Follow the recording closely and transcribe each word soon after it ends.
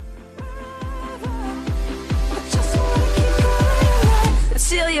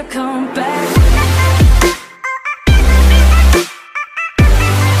till you come back.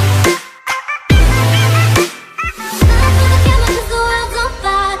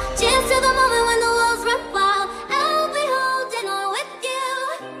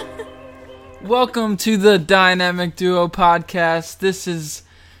 Welcome to the Dynamic Duo Podcast. This is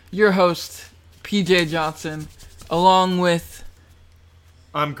your host, PJ Johnson, along with...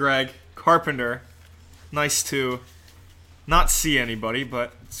 I'm Greg Carpenter. Nice to not see anybody,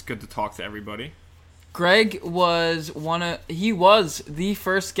 but it's good to talk to everybody. Greg was the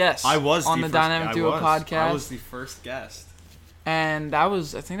first guest on the Dynamic Duo Podcast. I was the first guest. And I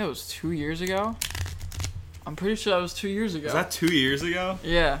think that was 2 years ago. I'm pretty sure that was 2 years ago. Was that 2 years ago?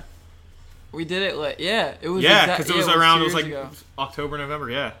 Yeah. We did it like, it was because it was like ago. October, November,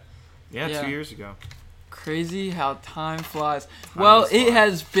 yeah, 2 years ago. Crazy how time flies. It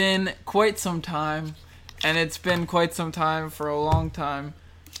has been quite some time, and it's been quite some time for a long time,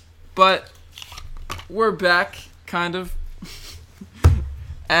 but we're back, kind of,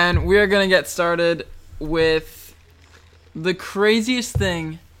 and we're gonna get started with the craziest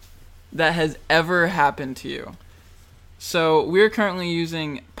thing that has ever happened to you. So we're currently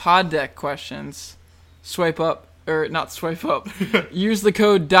using Pod Deck questions. Use the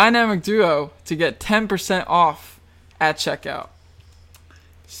code Dynamic Duo to get 10% off at checkout.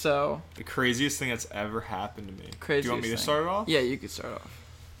 So the craziest thing that's ever happened to me. Do you want me to start it off? Yeah, you could start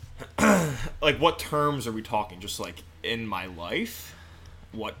off. Like, what terms are we talking? Just like in my life?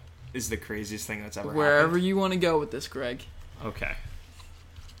 What is the craziest thing that's ever happened? Wherever you want to go with this, Greg. Okay.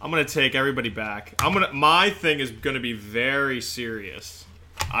 I'm gonna take everybody back. My thing is gonna be very serious.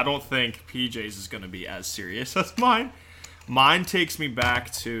 I don't think PJ's is gonna be as serious as mine. Mine takes me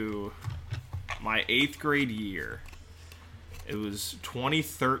back to my 8th grade year. It was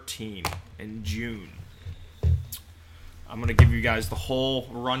 2013 in June. I'm gonna give you guys the whole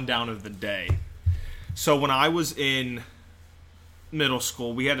rundown of the day. So when I was in middle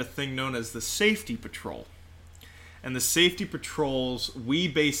school, we had a thing known as the safety patrol. And the safety patrols, we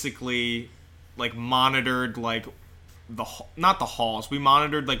basically, like, monitored, like, not the halls. We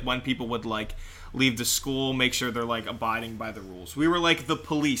monitored, like, when people would, like, leave the school, make sure they're, like, abiding by the rules. We were, like, the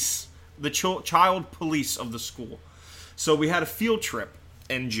police, the child police of the school. So we had a field trip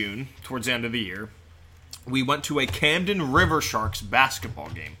in June, towards the end of the year. We went to a Camden River Sharks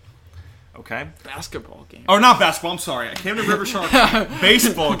basketball game. Okay? Basketball game. Or not basketball, I'm sorry. A Camden River Sharks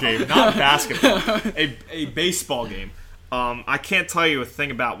baseball game, not basketball. A baseball game. I can't tell you a thing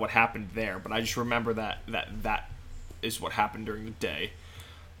about what happened there, but I just remember that is what happened during the day.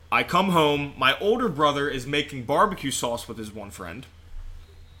 I come home, my older brother is making barbecue sauce with his one friend,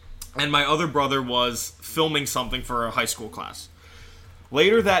 and my other brother was filming something for a high school class.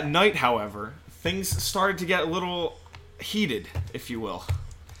 Later that night, however, things started to get a little heated, if you will.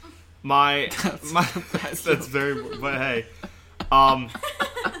 That's very, but hey,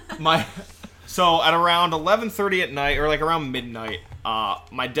 so at around 11:30 at night, or like around midnight,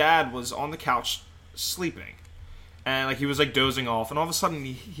 my dad was on the couch sleeping, and like he was like dozing off, and all of a sudden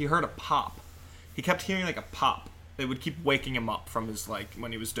he heard a pop. He kept hearing like a pop. It would keep waking him up from his, like,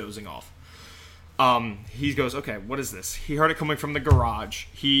 when he was dozing off. He goes, okay, what is this? He heard it coming from the garage.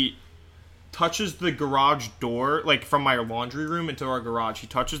 He touches the garage door, like from my laundry room into our garage. He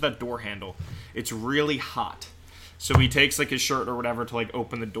touches that door handle. It's really hot. So he takes like his shirt or whatever to like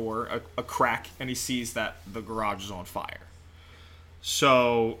open the door, a crack, and he sees that the garage is on fire.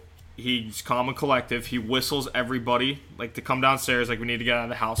 So he's calm and collective. He whistles everybody like to come downstairs, like we need to get out of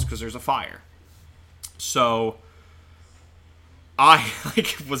the house because there's a fire. So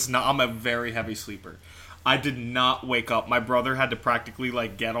I'm a very heavy sleeper. I did not wake up. My brother had to practically,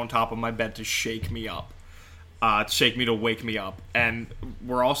 like, get on top of my bed to shake me up. To wake me up. And we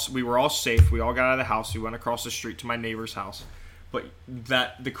were all safe. We all got out of the house. We went across the street to my neighbor's house. But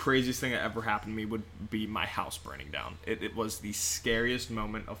the craziest thing that ever happened to me would be my house burning down. It was the scariest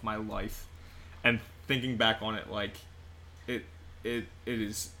moment of my life. And thinking back on it, like, it's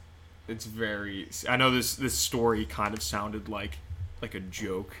very... I know this story kind of sounded like a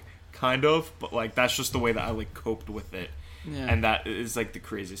joke, kind of, but like that's just the way that I like coped with it. Yeah. And that is like the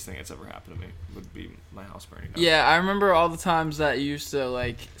craziest thing that's ever happened to me would be my house burning down. Yeah, I remember all the times that you used to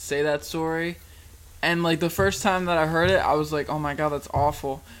like say that story, and like the first time that I heard it, I was like, oh my god, that's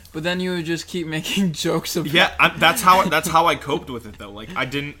awful. But then you would just keep making jokes about it. That's how I coped with it though. Like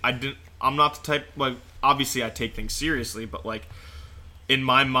I'm not the type, like, obviously I take things seriously, but like in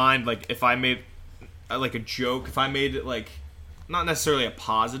my mind, like if I made like a joke, if I made it like not necessarily a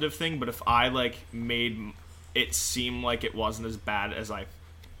positive thing, but if I like made it seem like it wasn't as bad as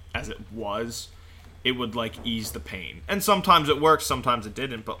it was, it would like ease the pain. And sometimes it works, sometimes it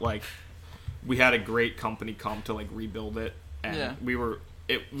didn't. But like, we had a great company come to like rebuild it, and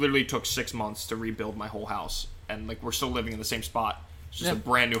it literally took 6 months to rebuild my whole house, and like we're still living in the same spot. It's just a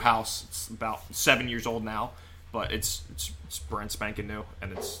brand new house. It's about 7 years old now, but it's brand spanking new,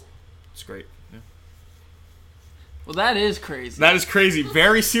 and it's great. Yeah. Well, that is crazy. That is crazy.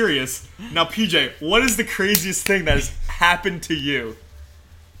 Very serious. Now, PJ, what is the craziest thing that has happened to you?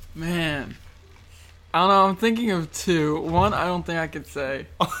 Man, I don't know. I'm thinking of two. One, I don't think I could say.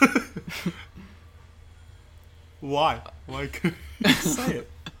 Why? Why couldn't you say it?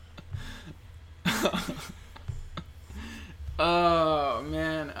 Oh,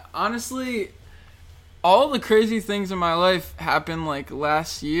 man. Honestly, all the crazy things in my life happened, like,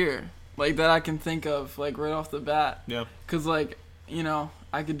 last year. Like, that I can think of, like, right off the bat. Yeah. Because, like, you know,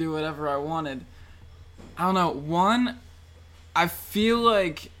 I could do whatever I wanted. I don't know. One, I feel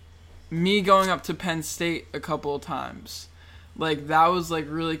like me going up to Penn State a couple of times. Like, that was, like,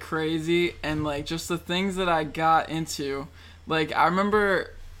 really crazy. And, like, just the things that I got into. Like, I remember,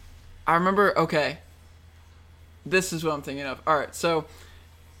 okay. This is what I'm thinking of. All right, so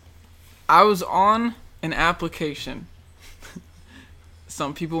I was on an application.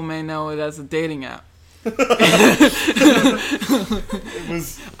 Some people may know it as a dating app.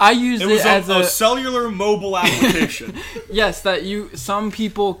 I used it as a cellular mobile application. Yes, that some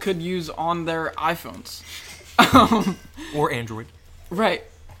people could use on their iPhones. Or Android. Right.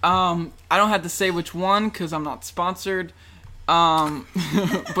 I don't have to say which one because I'm not sponsored.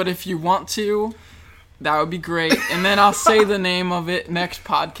 But if you want to, that would be great. And then I'll say the name of it next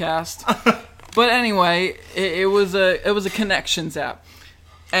podcast. But anyway, it was a connections app.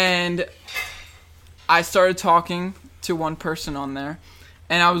 And I started talking to one person on there.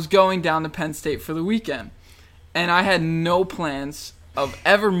 And I was going down to Penn State for the weekend. And I had no plans of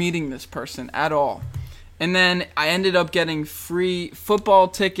ever meeting this person at all. And then I ended up getting free football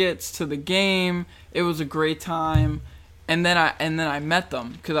tickets to the game. It was a great time. And then I met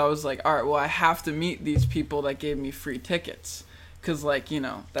them because I was like, all right, well, I have to meet these people that gave me free tickets. Because, like, you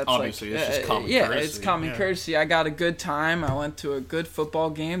know, that's obviously, like... it's just common courtesy. Yeah, it's common courtesy. I got a good time. I went to a good football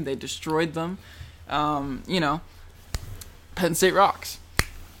game. They destroyed them. You know, Penn State rocks.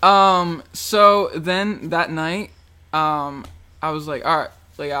 So then that night, I was like, all right,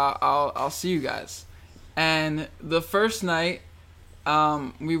 like, I'll see you guys. And the first night,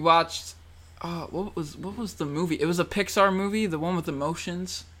 we watched... what was the movie? It was a Pixar movie, the one with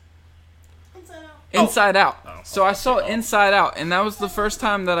emotions. Inside Out. Oh, so I saw Inside Out, and that was the first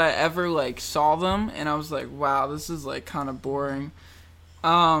time that I ever like saw them, and I was like, wow, this is like kind of boring.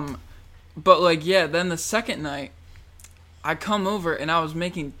 But like, yeah, then the second night, I come over and I was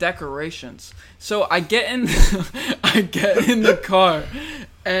making decorations. So I get in the car,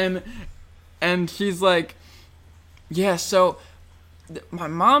 and she's like, yeah, so my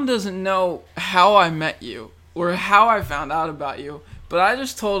mom doesn't know how I met you or how I found out about you, but I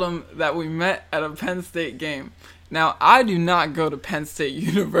just told them that we met at a Penn State game. Now, I do not go to Penn State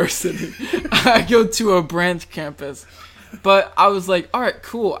University. I go to a branch campus. But I was like, all right,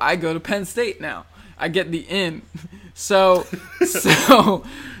 cool. I go to Penn State now. I get the in. So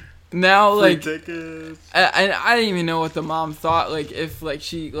now, like, and I didn't even know what the mom thought. Like, if like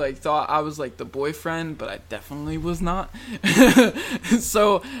she like thought I was like the boyfriend, but I definitely was not.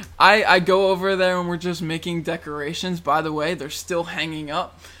 So I go over there and we're just making decorations. By the way, they're still hanging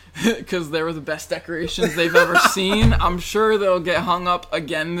up because they were the best decorations they've ever seen. I'm sure they'll get hung up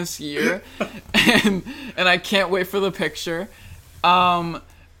again this year, and I can't wait for the picture.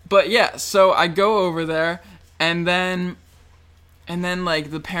 But yeah, so I go over there, and then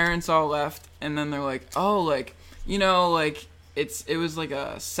like the parents all left, and then they're like, oh, like, you know, like it was like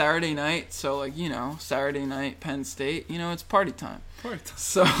a Saturday night, so like, you know, Saturday night Penn State, you know, it's party time.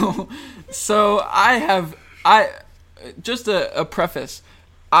 So I just a preface.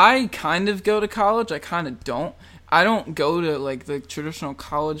 I kind of go to college. I kind of don't. I don't go to like the traditional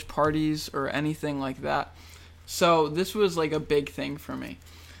college parties or anything like that. So this was like a big thing for me.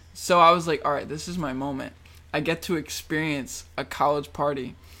 So I was like, all right, this is my moment. I get to experience a college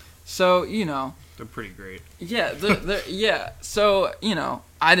party. So, you know. They're pretty great. Yeah, yeah. So, you know,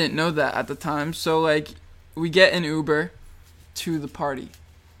 I didn't know that at the time. So, like, we get an Uber to the party.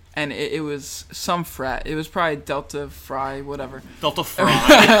 And it was some frat. It was probably Delta Fry, whatever. Delta Fry.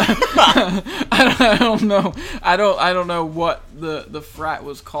 I don't know. I don't know what the frat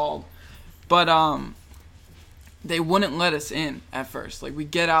was called. But they wouldn't let us in at first. Like, we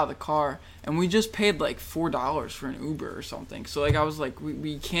get out of the car and we just paid like $4 for an Uber or something. So like I was like,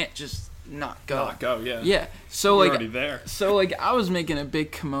 we can't just not go. Not go, yeah. Yeah. So You're like already there. So like I was making a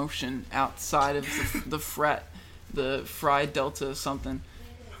big commotion outside of the fret, the Phi Delta something.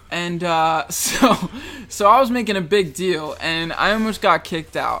 And so I was making a big deal, and I almost got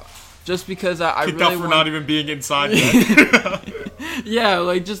kicked out just because I Kicked really out for not even being inside yet. yeah,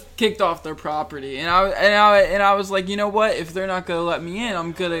 like just kicked off their property, and I was like, you know what? If they're not gonna let me in,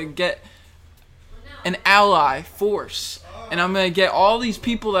 I'm gonna get an ally force, and I'm gonna get all these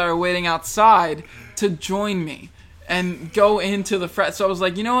people that are waiting outside to join me and go into the frat. So I was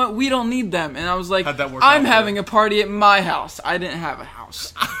like, you know what? We don't need them. And I was like, How'd that work I'm out having a party at my house. I didn't have a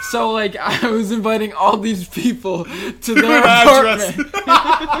house. So like I was inviting all these people to their apartment.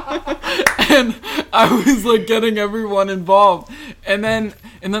 And I was like getting everyone involved. And then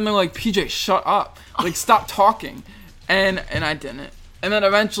they're like, PJ, shut up. Like stop talking. And I didn't. And then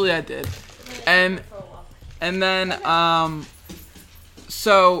eventually I did. And then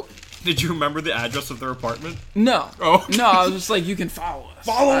so Did you remember the address of their apartment? no. Oh. No, I was just like, you can follow us.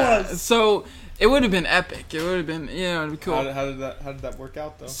 Follow us! So it would have been epic. It would have been, it'd be cool. How did that work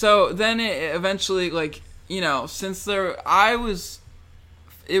out though? So then it eventually, like, since it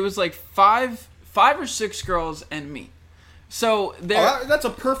was like five or six girls and me. So there. That's a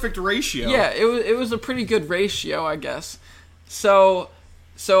perfect ratio. Yeah, it was a pretty good ratio, I guess. So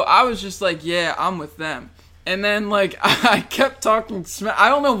I was just like, yeah, I'm with them. And then, like, I kept talking smack. I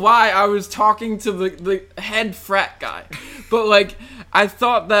don't know why I was talking to the head frat guy. But, like, I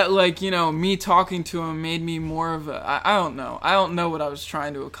thought that, like, me talking to him made me more of a... I don't know. I don't know what I was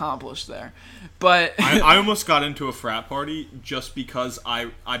trying to accomplish there. But... I almost got into a frat party just because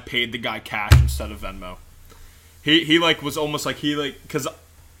I paid the guy cash instead of Venmo. He like, was almost like... Because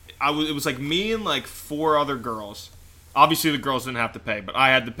it was, like, me and, like, 4 other girls. Obviously, the girls didn't have to pay, but I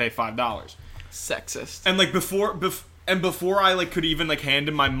had to pay $5. Sexist. And like before I like could even like hand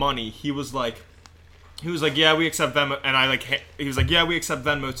him my money, he was like, yeah, we accept Venmo, and he was like, yeah, we accept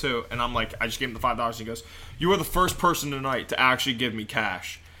Venmo too, and I'm like, I just gave him the $5, and he goes, you are the first person tonight to actually give me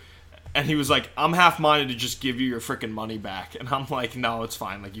cash, and he was like, I'm half-minded to just give you your freaking money back, and I'm like, no, it's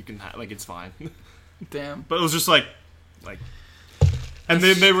fine, like you can, it's fine. Damn. But it was just like, and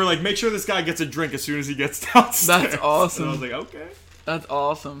then they were like, make sure this guy gets a drink as soon as he gets downstairs. That's awesome. And I was like, okay. That's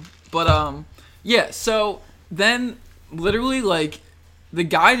awesome. But yeah, so then literally like the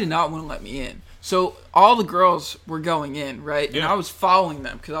guy did not want to let me in. So all the girls were going in, right? Yeah. And I was following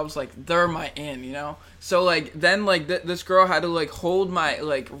them because I was like, they're my in, So like then like this girl had to like hold my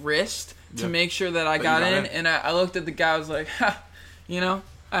like wrist to make sure that I got in. And I looked at the guy, I was like, ha,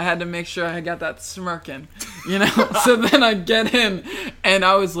 I had to make sure I got that smirking, So then I get in and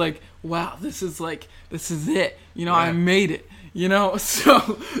I was like, wow, this is it. I made it.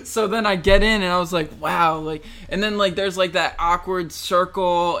 So then I get in and I was like, wow, like, and then like there's like that awkward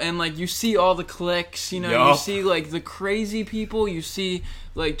circle and like you see all the cliques, you see like the crazy people, you see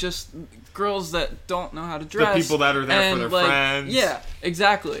like just girls that don't know how to dress, the people that are there for their friends. Yeah,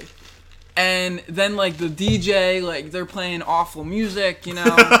 exactly. And then like the DJ, like they're playing awful music, and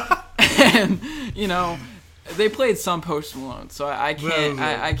they played some Post Malone, so I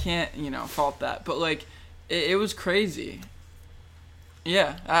can't fault that, but like it was crazy.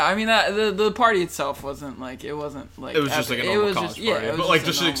 Yeah, I mean that the party itself wasn't like it was just like a normal college party, but like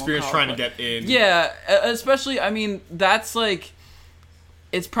just an experience trying to get in. Yeah, especially I mean that's like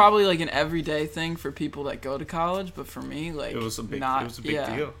it's probably like an everyday thing for people that go to college, but for me like it was a big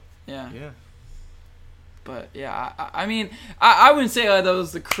deal. Yeah. Yeah. But yeah, I mean, I wouldn't say that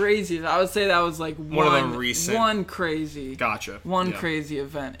was the craziest. I would say that was like one of the recent. One crazy. Gotcha. Crazy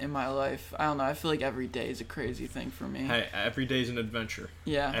event in my life. I don't know. I feel like every day is a crazy thing for me. Hey, every day is an adventure.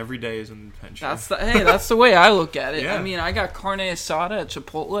 Yeah. Every day is an adventure. That's the way I look at it. Yeah. I mean, I got carne asada at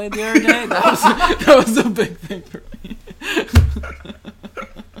Chipotle the other day. That was a big thing for me.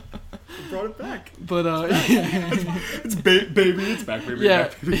 Brought it back. But it's baby, it's back, baby. Yeah,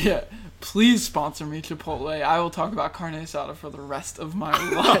 back, baby. yeah. Please sponsor me, Chipotle. I will talk about carne asada for the rest of my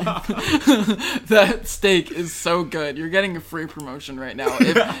life. That steak is so good. You're getting a free promotion right now.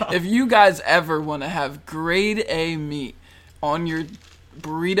 If you guys ever want to have grade A meat on your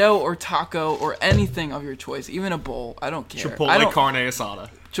burrito or taco or anything of your choice, even a bowl, I don't care. Chipotle carne asada.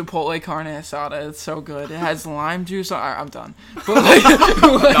 Chipotle carne asada, it's so good. It has lime juice. Alright, I'm done. But like,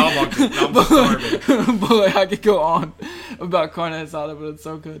 but like, I could go on about carne asada, but it's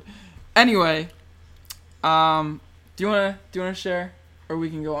so good. Anyway, do you wanna share, or we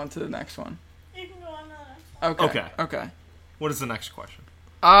can go on to the next one? You can go on to the next one. Okay. Okay. What is the next question?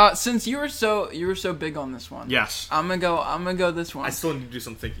 Since you were so big on this one. Yes. I'm gonna go this one. I still need to do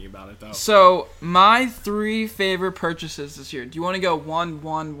some thinking about it though. So my 3 favorite purchases this year. Do you want to go 1,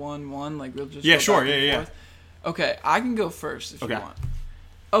 1, 1, 1? Like we'll just Yeah, go sure. back and Yeah. forth? Okay, I can go first if Okay. you want.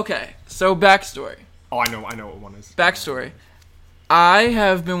 Okay, so backstory. Oh, I know what one is. Backstory. I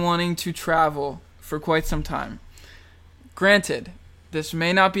have been wanting to travel for quite some time. Granted, this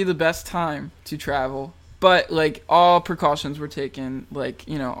may not be the best time to travel, but like all precautions were taken, like,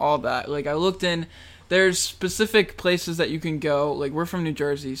 you know, all that. Like I looked in, there's specific places that you can go. Like we're from New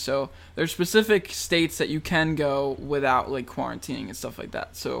Jersey, so there's specific states that you can go without like quarantining and stuff like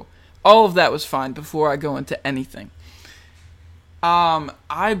that. So all of that was fine before I go into anything.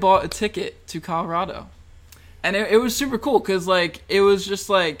 I bought a ticket to Colorado. And it was super cool because, like, it was just,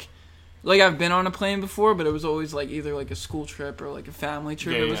 like I've been on a plane before, but it was always, like, either, like, a school trip or, like, a family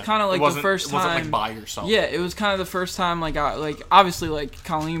trip. Yeah, it was kind of, like, the first time. It wasn't, like, by yourself. Yeah, it was kind of the first time, like, obviously, like,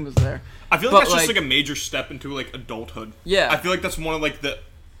 Colleen was there. I feel like that's just, like, a major step into, like, adulthood. Yeah. I feel like that's one of, like, the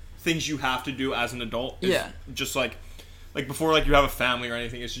things you have to do as an adult. Is Yeah. Just, like, before, like, you have a family or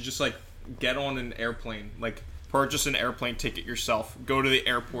anything, is to just, like, get on an airplane. Like, purchase an airplane ticket yourself. Go to the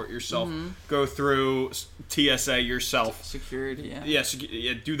airport yourself. Mm-hmm. Go through TSA yourself. Security, yeah.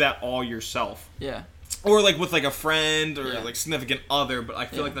 Yeah, do that all yourself. Yeah. Or like with like a friend or Yeah. like significant other, but I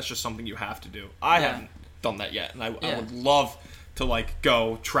feel Yeah. like that's just something you have to do. I Yeah. haven't done that yet, and I Yeah. would love to like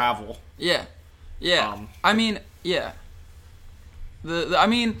go travel. Yeah. Yeah. I mean, yeah. I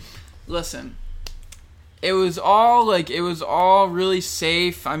mean, listen. It was all really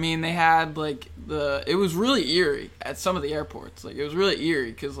safe. I mean, they had like it was really eerie at some of the airports. Like it was really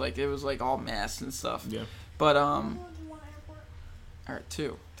eerie because like it was like all masked and stuff. Yeah. But or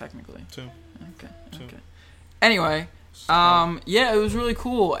 2 technically. 2. Okay. Anyway, yeah, it was really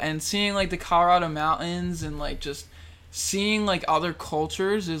cool, and seeing like the Colorado mountains and like just seeing like other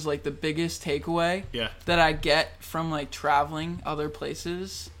cultures is like the biggest takeaway Yeah. that I get from like traveling other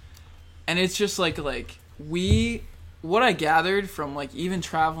places. And it's just like what I gathered from like even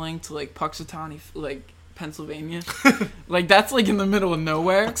traveling to like Puxatawny, like Pennsylvania, like that's like in the middle of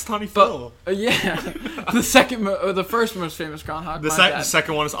nowhere. Puxatawny But Phil. yeah, the first most famous groundhog. The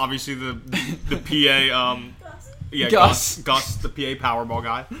second one is obviously the PA. Yeah, Gus. Gus, the PA Powerball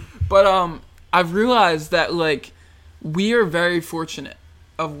guy. But I've realized that like we are very fortunate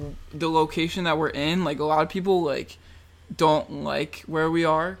of the location that we're in. Like a lot of people like don't like where we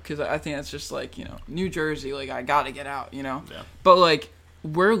are because I think that's just like, you know, New Jersey, like I gotta get out, you know. Yeah. But like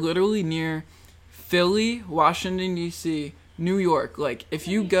we're literally near Philly, Washington DC, New York. Like if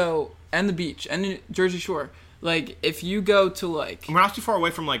you go, and the beach and Jersey Shore, like if you go to like, And we're not too far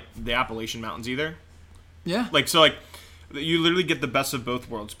away from like the Appalachian Mountains either. yeah, Like so like you literally get the best of both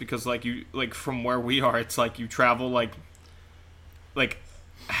worlds because like you like from where we are, it's like you travel like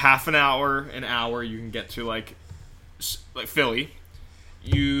half an hour you can get to like Philly.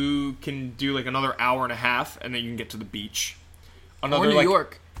 You can do like another hour and a half, and then you can get to the beach. Another or New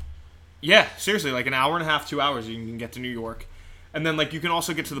York. Yeah, seriously, like an hour and a half, 2 hours, you can get to New York, and then like you can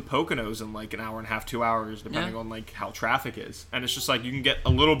also get to the Poconos in like an hour and a half, 2 hours, depending on like how traffic is. And it's just like you can get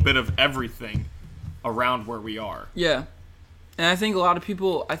a little bit of everything around where we are. Yeah, and I think a lot of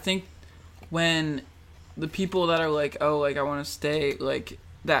people. I think when the people that are like, oh, like I want to stay, like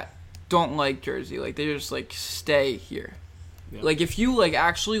that don't like Jersey, like they just like stay here. Yeah. Like if you like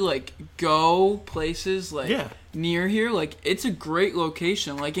actually like go places like near here, like it's a great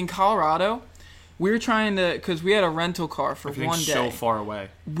location. Like in Colorado, we were trying to, because we had a rental car for one day. So far away.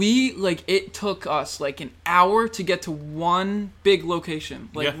 We like it took us like an hour to get to one big location,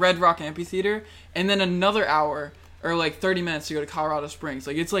 like Red Rock Amphitheater, and then another hour or like 30 minutes to go to Colorado Springs.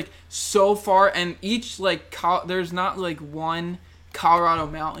 Like it's like so far, and each like there's not like one Colorado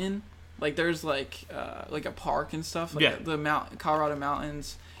mountain. Like there's like a park and stuff, like the Colorado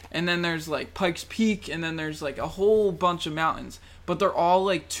mountains, and then there's like Pikes Peak, and then there's like a whole bunch of mountains, but they're all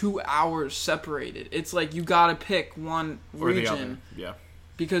like 2 hours separated. It's like you gotta pick one Or the other. region, Yeah.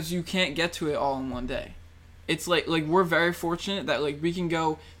 because you can't get to it all in one day. It's like we're very fortunate that like we can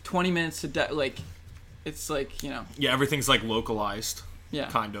go 20 minutes to like, it's like, you know. Yeah, everything's like localized. Yeah.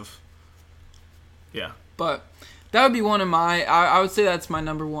 Kind of. Yeah. But that would be one of my, I would say that's my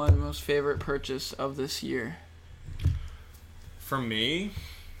number one most favorite purchase of this year. For me,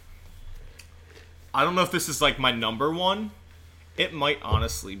 I don't know if this is like my number one. It might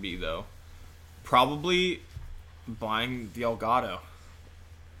honestly be though. Probably buying the Elgato.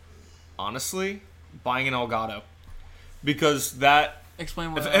 Honestly, buying an Elgato. Because that...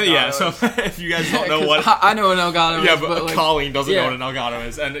 Explain what an Elgato yeah, is. so if you guys don't know what... I know what an Elgato is. Yeah, but like, Colleen doesn't know what an Elgato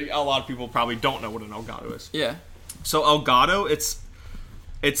is. And a lot of people probably don't know what an Elgato is. Yeah. So Elgato, it's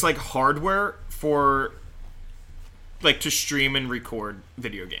It's like hardware for like to stream and record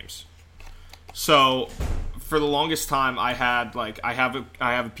video games. So for the longest time, I have a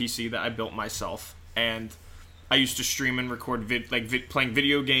PC that I built myself, and I used to stream and record playing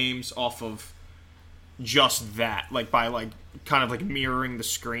video games off of just that, like by like kind of like mirroring the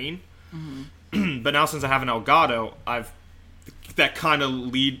screen. Mm-hmm. But now since I have an Elgato, that kind of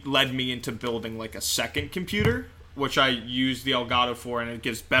led me into building like a second computer, which I use the Elgato for, and it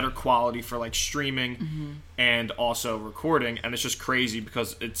gives better quality for like streaming and also recording. And it's just crazy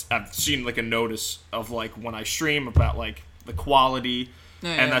because I've seen like a notice of like when I stream about like the quality,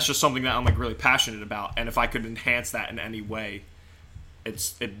 and that's just something that I'm like really passionate about. And if I could enhance that in any way,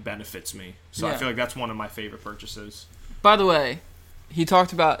 it benefits me. So I feel like that's one of my favorite purchases. By the way, he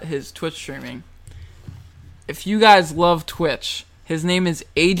talked about his Twitch streaming. If you guys love Twitch, his name is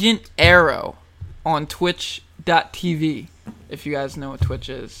Agent Arrow on Twitch.tv. If you guys know what Twitch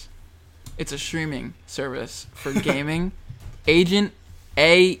is, it's a streaming service for gaming. Agent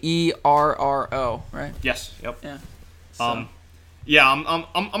AERRO, right? Yes. Yep. Yeah. So.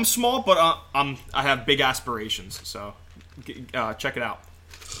 I'm small, but I have big aspirations. So check it out.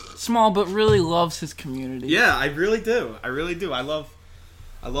 Small, but really loves his community. Yeah, I really do.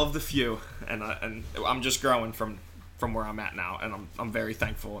 I love the few, and I'm just growing from where I'm at now, and I'm very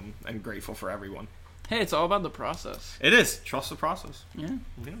thankful and grateful for everyone. Hey, it's all about the process. It is. Trust the process. Yeah.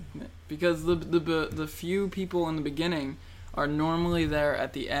 Because the few people in the beginning are normally there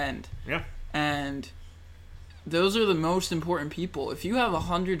at the end. Yeah. And those are the most important people. If you have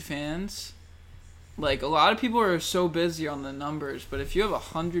 100 fans, like a lot of people are so busy on the numbers, but if you have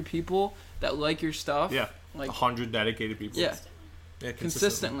 100 people that like your stuff, like 100 dedicated people,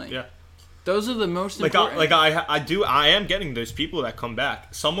 consistently, yeah, those are the most important. I am getting those people that come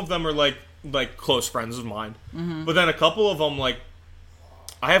back. Some of them are like close friends of mine, but then a couple of them like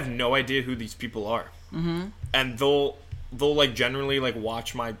I have no idea who these people are, and they'll like generally like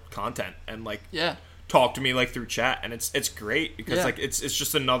watch my content and like talk to me like through chat, and it's great because like it's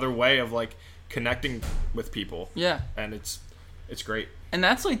just another way of like connecting with people, and it's great. And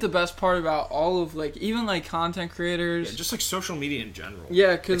that's like the best part about all of like even like content creators, just like social media in general.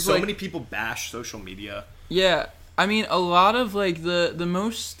 Yeah, because so many people bash social media. Yeah, I mean a lot of like the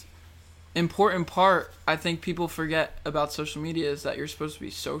most important part I think people forget about social media is that you're supposed to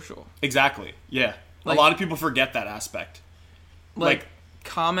be social. Exactly. Yeah. Like, a lot of people forget that aspect. Like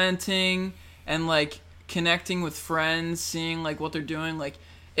commenting and like connecting with friends, seeing like what they're doing, like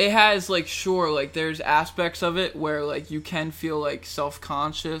it has like sure like there's aspects of it where like you can feel like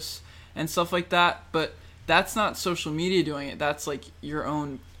self-conscious and stuff like that, but that's not social media doing it. That's like your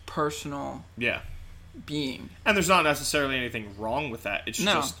own personal being. And there's not necessarily anything wrong with that. It's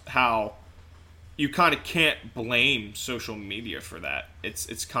just how you kind of can't blame social media for that.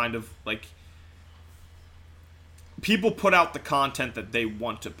 It's kind of like people put out the content that they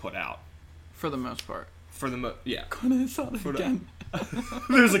want to put out for the most part. For the Carne Asada again.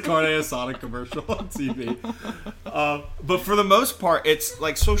 There's a Carne Asada commercial on TV. But for the most part, it's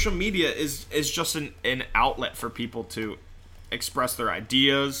like social media is just an outlet for people to express their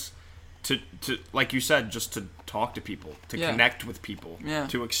ideas, to like you said, just to talk to people, to connect with people,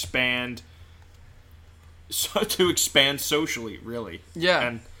 to expand socially, really. Yeah.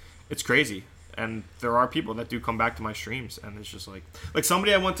 And it's crazy. And there are people that do come back to my streams, and it's just like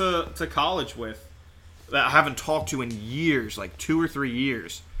somebody I went to college with that I haven't talked to in years, like 2 or 3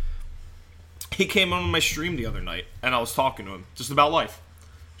 years. He came on my stream the other night, and I was talking to him just about life,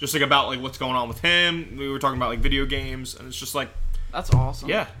 just like about like what's going on with him. We were talking about like video games, and it's just like that's awesome.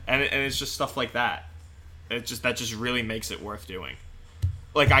 Yeah, and it's just stuff like that. That just really makes it worth doing.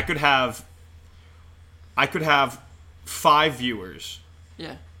 Like I could have 5 viewers.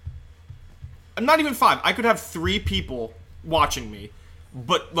 Yeah. Not even 5. I could have 3 people watching me,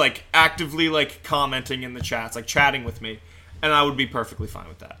 but like actively like commenting in the chats, like chatting with me, and I would be perfectly fine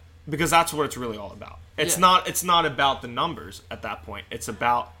with that because that's what it's really all about. It's not about the numbers at that point. It's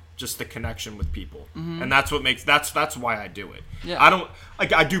about just the connection with people, and that's what makes that's why I do it. Yeah.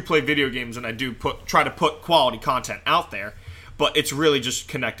 I do play video games and I do try to put quality content out there, but it's really just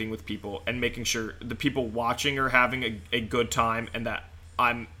connecting with people and making sure the people watching are having a good time and that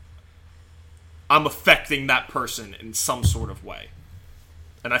I'm affecting that person in some sort of way.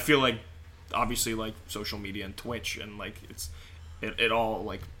 And I feel like, obviously, like, social media and Twitch and, like, it all,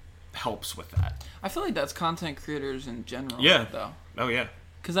 like, helps with that. I feel like that's content creators in general, though. Oh, yeah.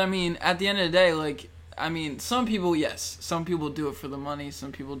 Because, I mean, at the end of the day, like, I mean, some people, yes. Some people do it for the money.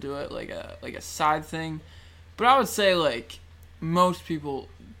 Some people do it like a side thing. But I would say, like, most people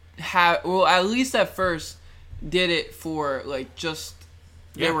at least at first, did it for, like, just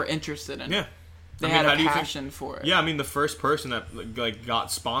They Yeah. were interested in it. Yeah. They I mean, had how a do you think- passion for it. Yeah, I mean, the first person that like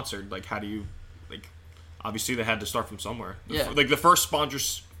got sponsored, like, how do you, like, obviously they had to start from somewhere. Yeah. Like the first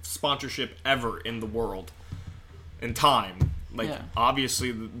sponsorship ever in the world, in time. Like, Yeah.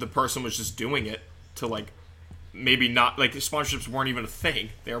 obviously the person was just doing it to, like, maybe not, like, the sponsorships weren't even a thing.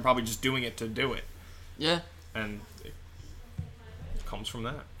 They were probably just doing it to do it, Yeah. and it comes from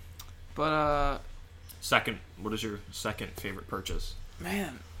that. But Second, what is your second favorite purchase?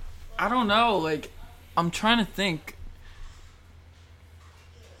 man, I don't know. Like, I'm trying to think.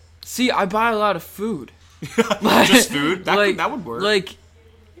 See, I buy a lot of food. Just food? That would work. Like,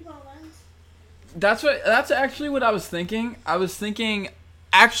 that's actually what I was thinking. I was thinking,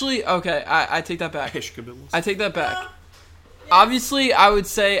 actually, okay, I take that back. Ishkabillas. I take that back. Obviously, I would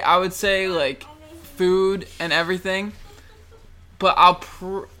say like food and everything, but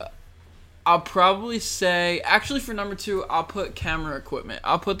I'll probably say, actually, for number 2, I'll put camera equipment.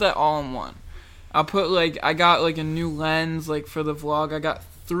 I'll put that all in one. I'll put, like, I got like a new lens, like, for the vlog. I got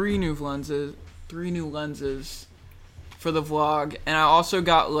 3 new lenses for the vlog, and I also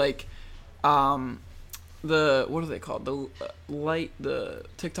got, like, the, what are they called? The light, the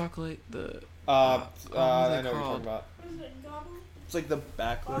TikTok light, the I what know are what they you're talking called? about. It's like the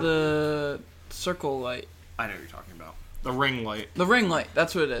backlight. The circle light. I know what you're talking about. The ring light. The ring light,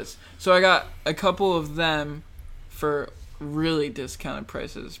 that's what it is. So I got a couple of them for really discounted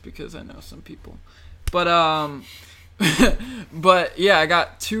prices because I know some people. But but yeah, I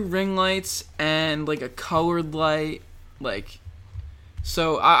got 2 ring lights and like a colored light, like,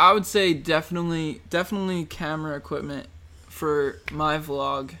 so I would say definitely camera equipment for my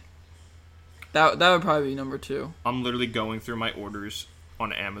vlog. That would probably be number 2. I'm literally going through my orders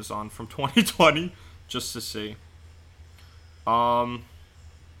on Amazon from 2020 just to see.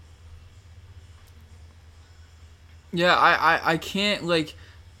 Yeah, I can't, like,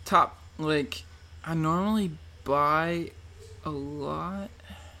 I normally buy a lot.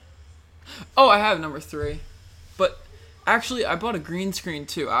 Oh, I have number 3. But actually, I bought a green screen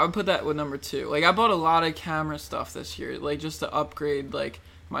too. I would put that with number 2. Like, I bought a lot of camera stuff this year, like, just to upgrade, like,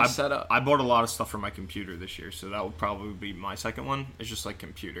 my setup. I bought a lot of stuff for my computer this year, so that would probably be my second one. It's just, like,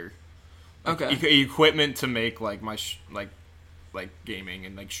 computer. Like, Okay. equipment to make, like, my, like, gaming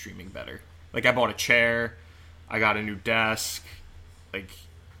and, like, streaming better. Like, I bought a chair. I got a new desk. Like...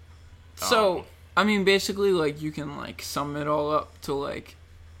 So, I mean, basically, like, you can, like, sum it all up to, like,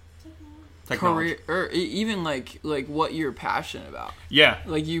 technology. career, or even, like, what you're passionate about. Yeah.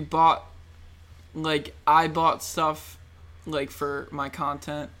 Like, you bought, like, I bought stuff, like, for my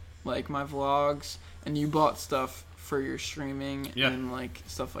content, like, my vlogs, and you bought stuff for your streaming and, like,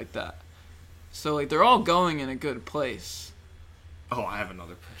 stuff like that. So, like, they're all going in a good place. Oh, I have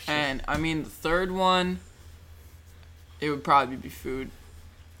another person. And, I mean, the third one, it would probably be food.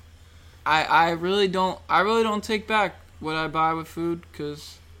 I really don't take back what I buy with food,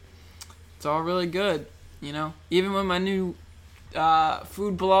 because it's all really good, you know? Even with my new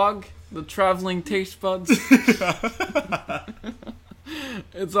food blog, the Traveling Taste Buds,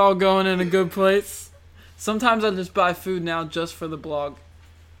 it's all going in a good place. Sometimes I just buy food now just for the blog.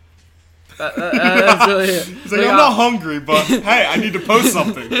 That's really it. It's like, I'm not hungry, but hey, I need to post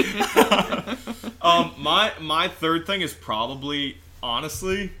something. My third thing is probably,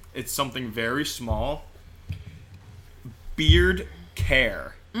 honestly, it's something very small. Beard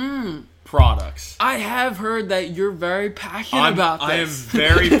care products. I have heard that you're very passionate about this. I am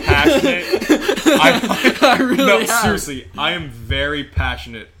very passionate. I really have. Seriously, I am very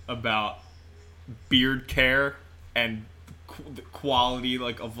passionate about beard care and the quality,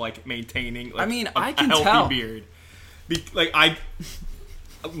 like, of, like, maintaining, like, I mean, a I can healthy tell. beard.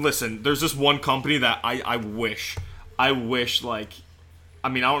 Listen, there's this one company that I wish, like, I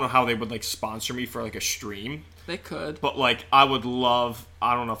mean, I don't know how they would, like, sponsor me for, like, a stream, They could. but, like, I would love,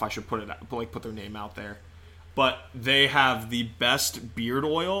 I don't know if I should put their name out there, but they have the best beard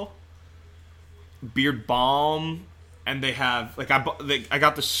oil, beard balm, and they have, like, I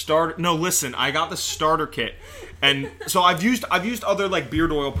got the starter. No, listen, I got the starter kit, and so I've used other, like,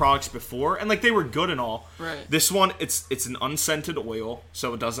 beard oil products before, and, like, they were good and all. Right. This one, it's an unscented oil,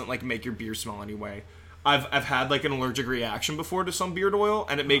 so it doesn't, like, make your beard smell anyway. I've had, like, an allergic reaction before to some beard oil,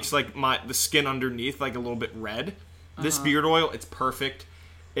 and it makes, like, the skin underneath, like, a little bit red. This beard oil, it's perfect.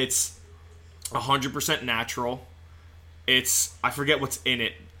 It's 100% natural. It's, I forget what's in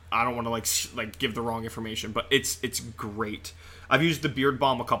it. I don't want to, like give the wrong information, but it's great. I've used the beard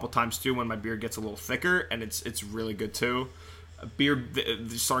balm a couple times too when my beard gets a little thicker, and it's really good too. The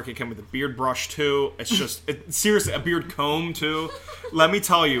starter kit came with a beard brush too. It's just seriously a beard comb too. Let me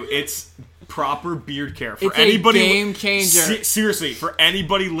tell you, it's proper beard care. For It's anybody, a game changer. Seriously, for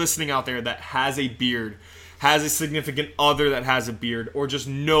anybody listening out there that has a beard, has a significant other that has a beard, or just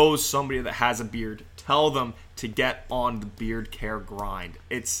knows somebody that has a beard, tell them to get on the beard care grind.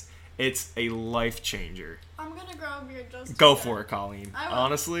 It's a life changer. I'm gonna grow a beard just Go for it, Colleen. I will.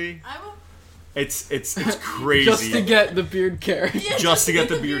 Honestly, I will. it's crazy. Just to get the beard care. Just to get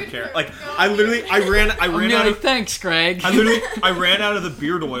the beard care. Like I ran I'm out like, of thanks, Craig. I ran out of the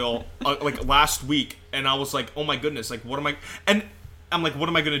beard oil like last week, and I was like, oh my goodness, like what am I? And I'm like, what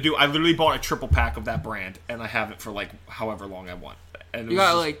am I gonna do? I literally bought a triple pack of that brand, and I have it for like however long I want. And it You was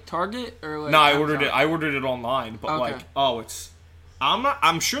got just- like Target or like? no, I Amazon? ordered it. I ordered it online, but Okay.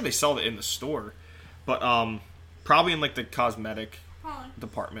 I'm sure they sell it in the store, but probably in like the cosmetic Probably.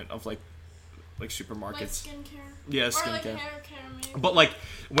 department of like Like supermarkets. skincare. Yeah, Or like skincare. hair care, maybe. But like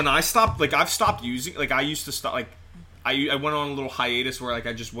when I stopped, like I've stopped using. Like I used to stop. Like I went on a little hiatus where like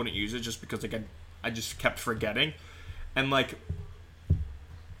I just wouldn't use it just because like I just kept forgetting, and like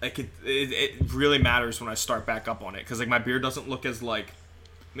it really matters when I start back up on it because like my beard doesn't look as like.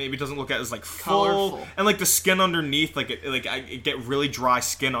 Maybe it doesn't look as like full, Colorful. and like the skin underneath, like I get really dry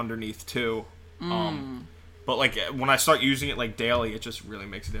skin underneath too. But like when I start using it like daily, it just really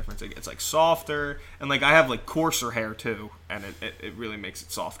makes a difference. It's like softer, and like I have like coarser hair too, and it really makes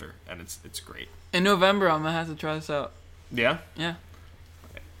it softer, and it's great. In November, I'm gonna have to try this out. Yeah, Yeah.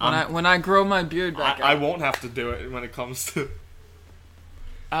 When I grow my beard back I out. won't have to do it when it comes to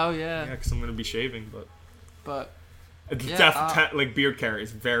Oh yeah. because I'm gonna be shaving, But it's Yeah, like beard care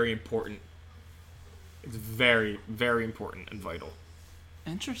is very important. It's very very important and vital.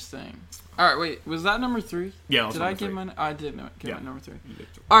 interesting. All right, wait. Was that number 3? Yeah, that was Did I number give three. my? I did give Yeah. my number 3.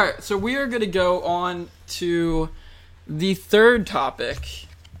 All right, so we are going to go on to the third topic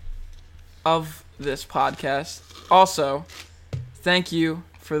of this podcast. Also, thank you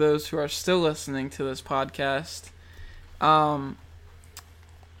for those who are still listening to this podcast.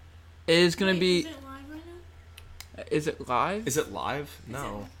 It is going to Wait, be. Is it live right now? Is it live? Is it live?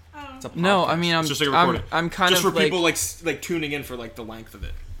 No. Oh. It's a No, I podcast. mean It's just like a recording. I'm kind just of for like people like tuning in for like the length of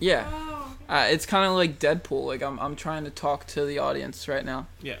it. yeah. Oh. It's kind of like Deadpool. Like I'm trying to talk to the audience right now.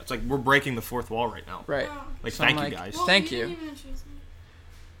 Yeah, it's like we're breaking the fourth wall right now. Right. Oh. Like, So I'm thank like- you guys. Well, Thank you. you. Didn't even introduce me.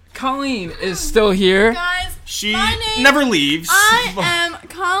 Colleen is still here. Guys, She my name- never leaves. I am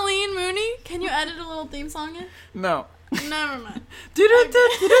Colleen Mooney. Can you edit a little theme song in? No. Never mind.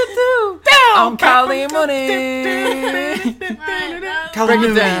 Do-do-do-do-do-do. I'm Colleen Mooney. Alright, Break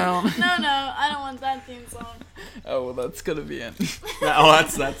it down. no, I don't want that theme song. Oh, well, that's gonna be in.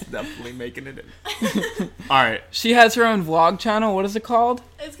 that's definitely making it in. All right. She has her own vlog channel. What is it called?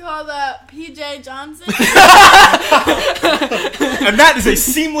 It's called PJ Johnson. And that is a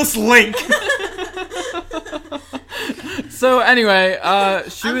seamless link. So anyway,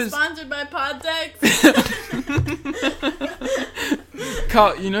 she I'm was. sponsored by Poddex.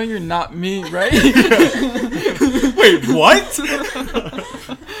 You know you're not me, right? Wait, what?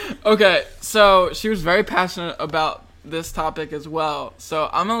 Okay, so she was very passionate about this topic as well. So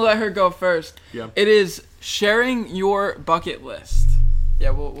I'm gonna let her go first. Yeah. It is sharing your bucket list.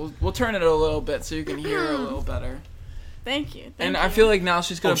 Yeah, we'll turn it a little bit so you can hear her a little better. Thank you. And I feel like now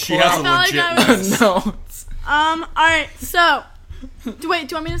she's gonna she pull has out. a I legit felt like I was- list. No. Alright, so do you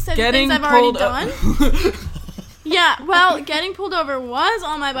want me to say the Getting things I've already pulled done? Yeah, well, getting pulled over was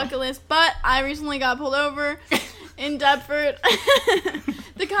on my bucket list, but I recently got pulled over in Deptford.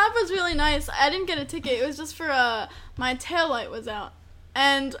 The cop was really nice. I didn't get a ticket. It was just for my taillight was out.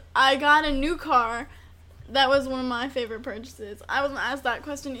 And I got a new car. That was one of my favorite purchases. I wasn't asked that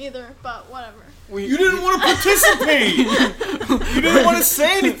question either, but whatever. You didn't want to participate. You didn't want to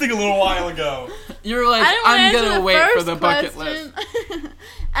say anything a little while ago. You're like, I didn't want to I'm answer gonna the wait for first the bucket list. question.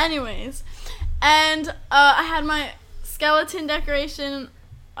 Anyways, and I had my skeleton decoration,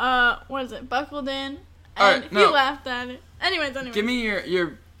 what is it, buckled in, and Alright, he no. laughed at it. Anyways. Give me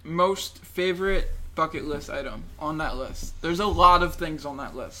your most favorite bucket list item on that list. There's a lot of things on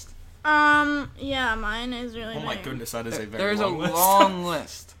that list. Yeah, mine is really Oh my big. goodness, that is a very There's long a list. long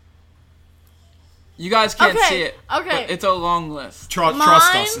list. You guys can't Okay, see it. okay. But it's a long list. Trust Mine-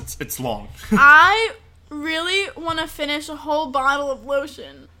 us, it's long. I really want to finish a whole bottle of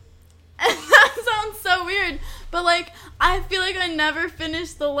lotion. And that sounds so weird, but like, I feel like I never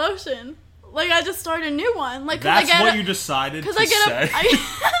finished the lotion. Like, I just started a new one. Like, 'cause That's I get what it- you decided to Because I get say.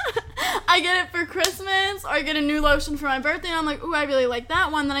 I get it for Christmas, or I get a new lotion for my birthday, and I'm like, ooh, I really like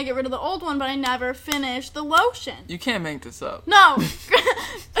that one. Then I get rid of the old one, but I never finish the lotion. You can't make this up. No.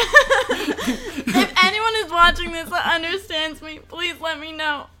 If anyone is watching this that understands me, please let me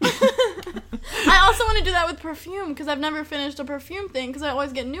know. I also want to do that with perfume because I've never finished a perfume thing because I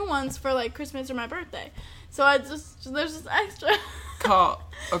always get new ones for like Christmas or my birthday. So there's just extra. Call.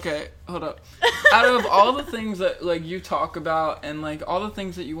 Okay, hold up. Out of all the things that like you talk about and like all the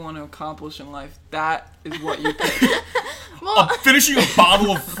things that you want to accomplish in life, that is what you pick. Well, I'm finishing a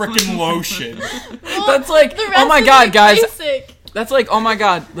bottle of freaking lotion. well, That's like, the rest oh my is, god, like, guys. basic. That's like, oh my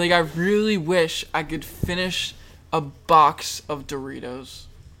god. Like I really wish I could finish a box of Doritos.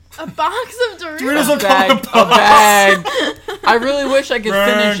 A box of Doritos. Doritos A are coming bag. in A bag. I really wish I could Burn.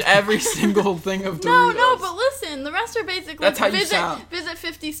 finish every single thing of Doritos. No, but listen, the rest are basic. That's Like, how you sound. Visit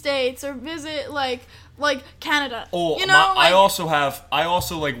 50 states or visit like Canada. Oh, you know, I also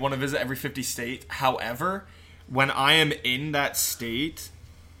like want to visit every 50 state. However, when I am in that state,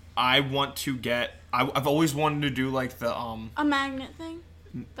 I want to get. I've always wanted to do like the a magnet thing.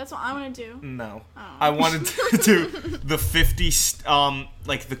 That's what I want to do. No, Oh. I wanted to do the 50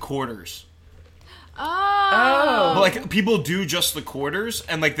 like the quarters. Oh. But like people do just the quarters,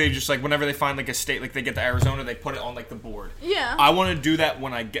 and like they just like whenever they find like a state, like they get to Arizona, they put it on like the board. Yeah. I want to do that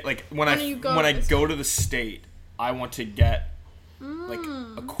when I get like when you I go go to the state. I want to get like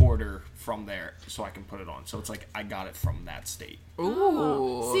a quarter from there so I can put it on. So it's like I got it from that state.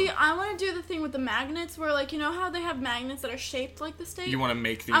 Ooh. See, I want to do the thing with the magnets where, like, you know how they have magnets that are shaped like the state? You want to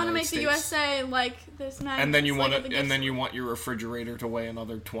make the I want to United make States. the USA like this magnet. And then you want you want your refrigerator to weigh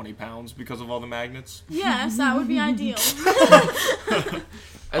another 20 pounds because of all the magnets. Yes, that would be ideal.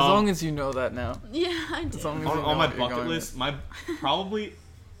 As long as you know that now. Yeah, I do. As long as you know On my what you're bucket going list, on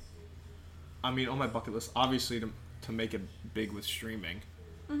my bucket list, obviously to make it big with streaming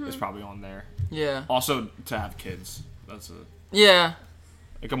is probably on there. with. Yeah. Also to have kids. That's Yeah.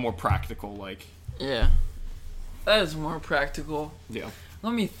 like a more practical like. Yeah. That is more practical. Yeah.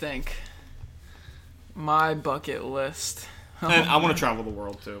 Let me think. My bucket list. And I want to travel the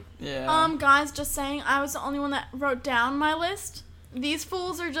world too. Yeah. Guys, just saying, I was the only one that wrote down my list. These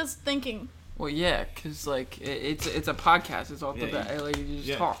fools are just thinking. Well, yeah, cause like it's a podcast. It's all Yeah, about like you just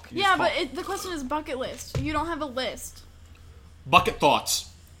yeah. talk. You Yeah, just but talk. the question is bucket list. You don't have a list. Bucket thoughts.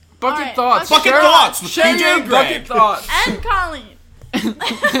 Bucket Alright, thoughts. bucket Share- thoughts with share PJ your and Greg. bucket thoughts. And Colleen.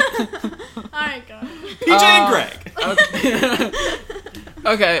 Alright, go. PJ and Greg.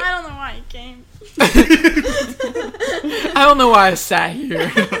 Okay. I don't know why you came. I don't know why I sat here.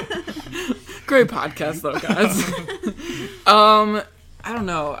 Great podcast though, guys. I don't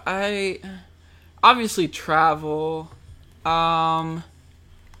know. I obviously travel. I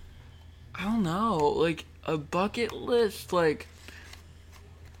don't know. Like a bucket list. Like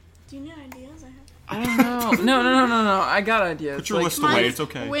Do you need ideas? I don't know. No. I got ideas. Put your Like, list Mine away. is It's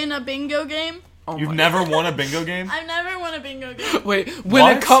okay. Win a bingo game. oh You've my- never won a bingo game? I've never won a bingo game. Wait. Win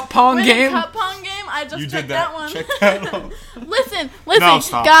What? a cup pong Win game. a cup pong game. I just You checked did that. one. Check that out. Listen, No,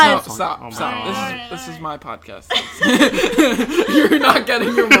 stop. No, guys. No. stop. Oh my Stop. God. This is Alright. my podcast. You're not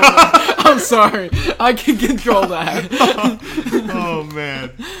getting your moment. I'm sorry. I can control that. Oh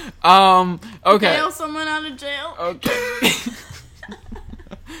man. Okay. Bail someone out of jail. Okay.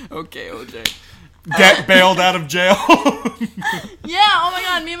 Okay, OJ. Get bailed out of jail. Yeah, oh my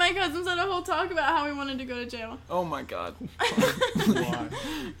god, me and my cousins had a whole talk about how we wanted to go to jail. Oh my god. Why?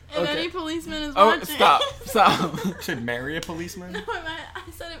 If Okay. any policeman is Oh, watching. stop. Should marry a policeman? I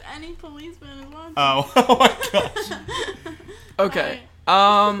said if any policeman is watching. Oh, oh my gosh. Okay.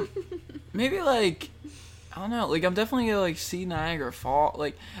 Maybe like I don't know. Like I'm definitely gonna like see Niagara Falls.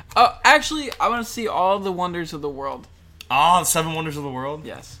 Like, actually, I want to see all the wonders of the world. Ah, the 7 Wonders of the World?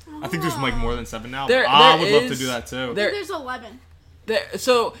 Yes. I think there's like more than 7 now. There- I there would love to is- do that too. There, There's 11.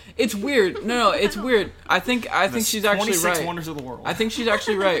 so it's weird. No, it's weird. I think she's actually 26 right. Wonders of the World. I think she's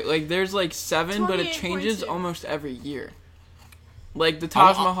actually right. Like there's like 7, but it 28.2. changes almost every year. Like the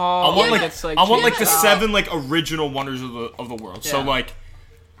Taj Mahal. I want Yeah, like, but- it's like I want like the changed out. 7 like original wonders of the world. So Yeah. like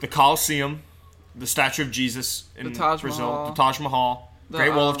the Colosseum, the Statue of Jesus in The Taj Brazil, Mahal. the Taj Mahal, The,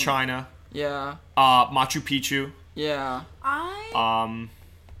 Great Wall of China, Yeah. Machu Picchu. Yeah.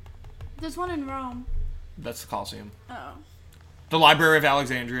 There's one in Rome. That's the Colosseum. Oh. The Library of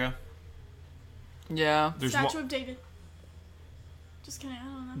Alexandria. Yeah. There's Statue one, of David. Just kidding, I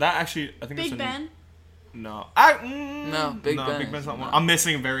don't know. that actually I think Big that's a Ben. No. No, Big Ben Big Ben's is not one. not. I'm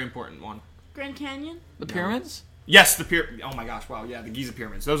missing a very important one. Grand Canyon. The pyramids? Yes, oh my gosh, wow, yeah, the Giza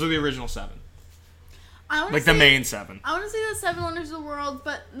pyramids. Those are the original 7. I want Like to the main 7. I want to see the 7 wonders of the world,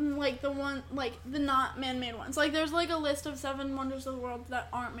 but like the one, like the not man-made ones. Like there's like a list of 7 wonders of the world that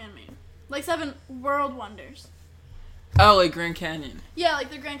aren't man-made. Like 7 world wonders. Oh, like Grand Canyon. Yeah,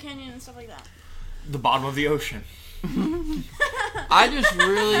 like the Grand Canyon and stuff like that. The bottom of the ocean. I just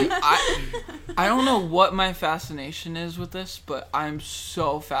really I don't know what my fascination is with this, but I'm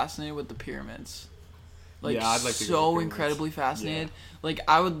so fascinated with the pyramids. Like, Yeah, I'd like to go to the so pyramids. incredibly fascinated. Yeah. Like,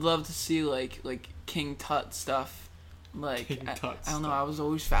 I would love to see like King Tut stuff. Like, King Tut I don't know. stuff. I was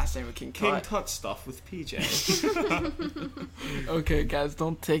always fascinated with King King Tut. Tut stuff with PJ. Okay, guys,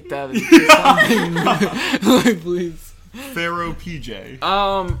 don't take that as something. Like, please. Pharaoh PJ.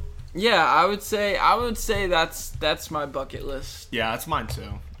 Yeah, I would say that's my bucket list. Yeah, that's mine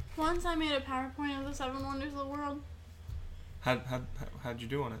too. Once I made a PowerPoint of the 7 wonders of the world. How'd you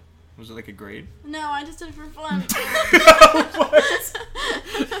do on it? Was it like a grade? No, I just did it for fun.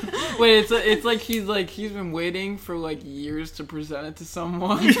 Wait, it's like he's been waiting for like years to present it to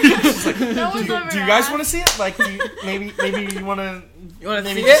someone. No one's ever Do you guys asked. want to see it? Like, maybe you want to You want to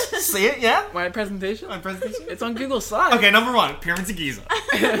maybe see it? just see it? Yeah. My presentation? My presentation. It's on Google Slides. Okay, number 1, Pyramids of Giza.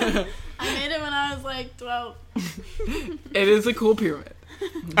 I made it when I was like 12. It is a cool pyramid.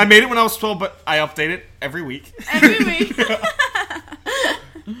 I made it when I was 12, but I update it every week. Every week.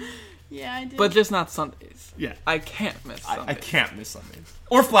 Yeah, I did. But just not Sundays. Yeah. I can't miss Sundays. I can't miss Sundays.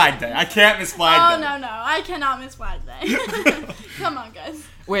 Or Flag Day. I can't miss Flag Oh, Day. no. I cannot miss Flag Day. Come on, guys.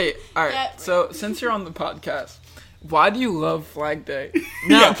 Wait, alright. Yeah. So, since you're on the podcast, why do you love Flag Day?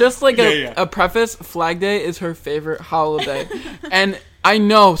 Now, Yeah. just like Yeah. a preface, Flag Day is her favorite holiday. And I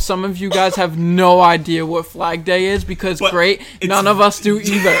know some of you guys have no idea what Flag Day is because, But great, it's- none of us do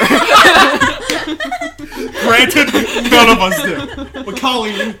either. Granted, none of us do. But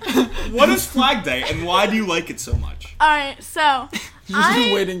Colleen, what is Flag Day and why do you like it so much? Alright, so. Just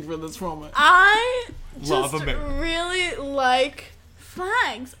been I- waiting for this moment. I Love just America. really like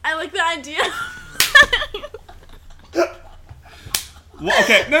flags. I like the idea. Well,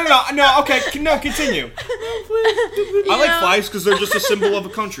 okay, no, continue. I like flags because they're just a symbol of a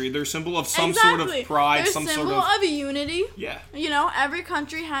country. They're a symbol of some sort of pride, They're some symbol sort of... of unity. Yeah. You know, every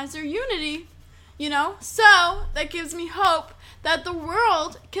country has their unity. You know, so that gives me hope that the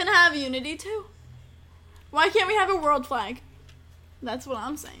world can have unity too. Why can't we have a world flag? That's what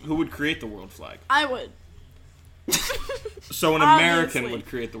I'm saying. Who would create the world flag? I would. So an American Obviously. would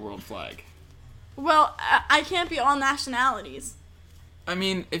create the world flag. Well, I can't be all nationalities. I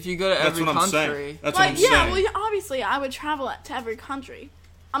mean, if you go to That's every what I'm saying. country... That's what I'm yeah, saying. well, yeah, obviously, I would travel to every country.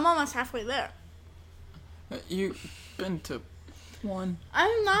 I'm almost halfway there. You've been to one.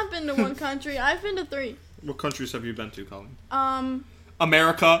 I've not been to one country. I've been to 3. What countries have you been to, Colleen? America.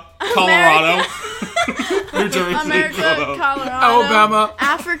 America, Colorado, New Jersey, America, Colorado, Alabama.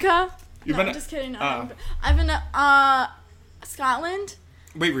 Africa. You've No, been to- just kidding. No, Oh. I've been to Scotland.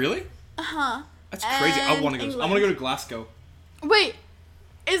 Wait, really? Uh-huh. That's crazy. I And want to go. I England. want to go to Glasgow. Wait,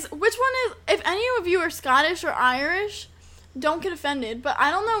 which one is? If any of you are Scottish or Irish, don't get offended. But I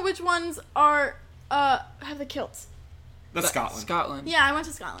don't know which ones are have the kilts. That's Scotland. Scotland. Yeah, I went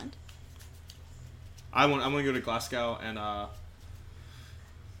to Scotland. I want to go to Glasgow and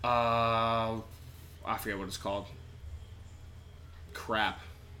I forget what it's called. Crap.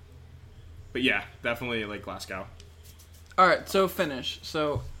 But yeah, definitely like Glasgow. Alright, so finish.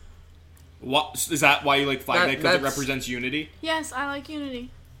 So, What is that? Why you like Flag Day? Because it that's- represents unity. Yes, I like unity.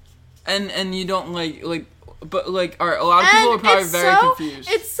 and you don't but like, alright, a lot of people are probably very confused.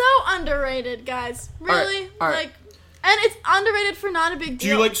 It's so underrated, guys. Really, all right. like, and it's underrated for not a big Do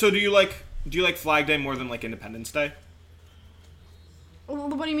deal. you like Flag Day more than like Independence Day?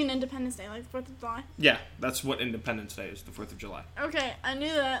 What do you mean Independence Day? Like 4th of July? Yeah, that's what Independence Day is. The 4th of July. Okay, I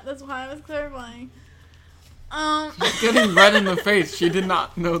knew that. That's why I was clarifying. Getting red in the face. She did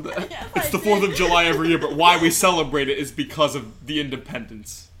not know that. Yes, It's I the 4th did. of July every year, but why we celebrate it is because of the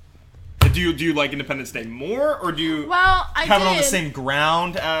independence. Do you like Independence Day more, or do you Well, I have did. it on the same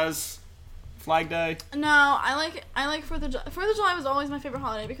ground as Flag Day? No, I like 4th of July. 4th of July was always my favorite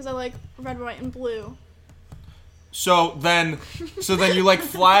holiday because I like red, white, and blue. So then you like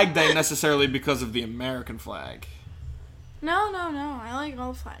Flag Day necessarily because of the American flag. No. I like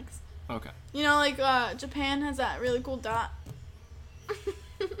all the flags. Okay. You know, like Japan has that really cool dot.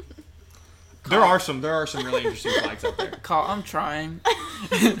 There are some really interesting flags out there. Carl, I'm trying.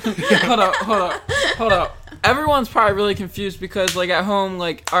 Hold up. Everyone's probably really confused because, like, at home,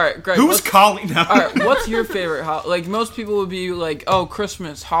 like, alright, Greg, Who's calling now? alright, what's your favorite like, most people would be like, oh,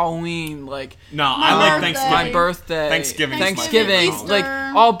 Christmas, Halloween, like, No, I like birthday. Thanksgiving. my birthday, Thanksgiving. Thanksgiving, Easter. like,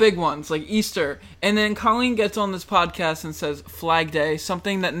 all big ones, like Easter. And then Colleen gets on this podcast and says Flag Day,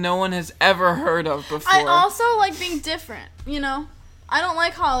 something that no one has ever heard of before. I also like being different, you know? I don't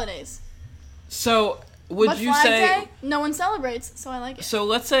like holidays. So, would but you Flag say... Day, no one celebrates, so I like it. So,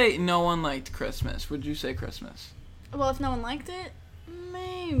 let's say no one liked Christmas. Would you say Christmas? Well, if no one liked it,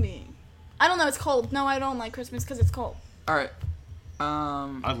 maybe. I don't know, it's cold. No, I don't like Christmas because it's cold. Alright.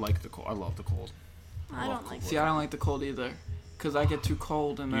 I like the cold. I love the cold. I don't like See, I don't like the cold either, because I get too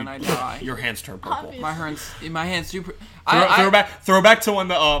cold and then I die. Your hands turn purple. Obviously. My hands do. Throw back to when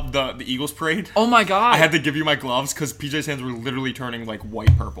the Eagles parade. Oh my god! I had to give you my gloves because PJ's hands were literally turning like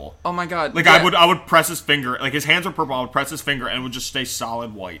white purple. Oh my god! Like yeah. I would press his finger. Like his hands were purple. I would press his finger and it would just stay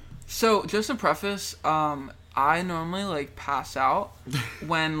solid white. So just to preface, I normally like pass out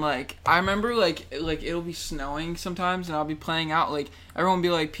when like I remember like it'll be snowing sometimes and I'll be playing out, like everyone will be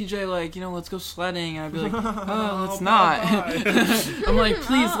like, PJ, like, you know, let's go sledding, and I'd be like, oh, let's not. I'm like,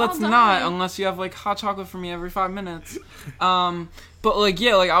 please, let's not, unless you have like hot chocolate for me every 5 minutes. But like,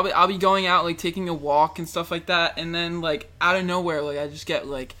 yeah, like I'll be going out, like taking a walk and stuff like that, and then like out of nowhere, like I just get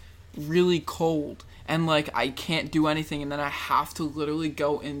like really cold. And, like, I can't do anything, and then I have to literally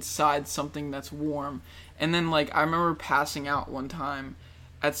go inside something that's warm. And then, like, I remember passing out one time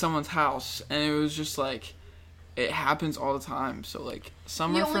at someone's house, and it was just, like, it happens all the time. So, like,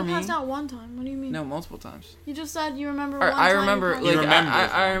 summer for me... You only passed out one time. What do you mean? No, multiple times. You just said you remember one time. I remember, you like,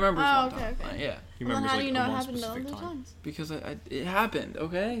 I remember oh, one okay, time. okay. Yeah. Well, then how do you know it happened other times? Because it happened,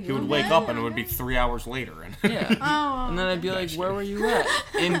 okay? He would wake up and it would be 3 hours later. And yeah. Oh. And then I'd be like, where were you at?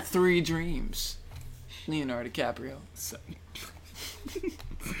 In 3 dreams. Leonardo DiCaprio.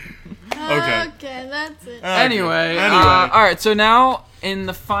 Okay, that's it. Anyway. All right. So now in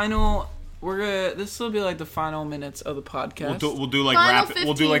the final, this will be like the final minutes of the podcast. We'll do like Final rapid.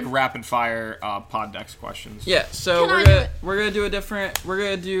 We'll do like 15. rapid fire pod decks questions. Yeah. So Can I do it? we're gonna do a different. We're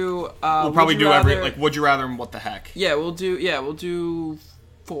gonna do. We'll probably do every like would you rather and what the heck. Yeah, we'll do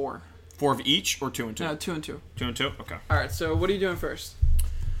 4. 4 of each or 2 and 2. No, 2 and 2. 2 and 2. Okay. All right. So what are you doing first?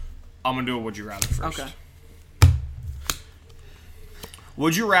 I'm gonna do a would you rather first. Okay.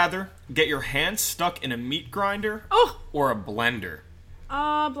 Would you rather get your hands stuck in a meat grinder or a blender?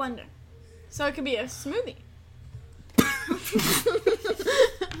 Blender. So it could be a smoothie.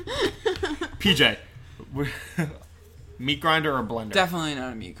 PJ, meat grinder or blender? Definitely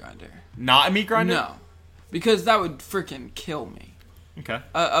not a meat grinder. Not a meat grinder? No, because that would freaking kill me. Okay.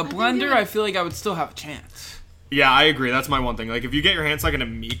 A blender, I feel like I would still have a chance. Yeah, I agree. That's my one thing. Like, if you get your hands stuck in a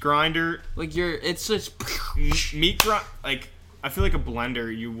meat grinder, Like it's just. meat grind. Like, I feel like a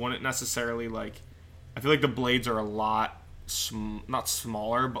blender, you wouldn't necessarily like. I feel like the blades are a lot, not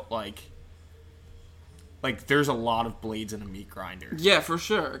smaller, but like there's a lot of blades in a meat grinder. Yeah, for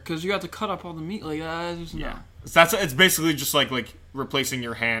sure. Because you have to cut up all the meat. Like that. Yeah. It's basically just like replacing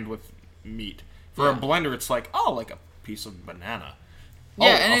your hand with meat. For a blender, it's like like a piece of banana. Yeah,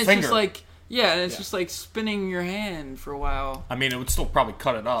 and it's finger. just like just like spinning your hand for a while. I mean, it would still probably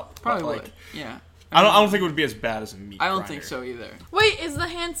cut it up. Probably but, like, would. Yeah. I don't think it would be as bad as a meat. I don't grinder. think so either. Wait, is the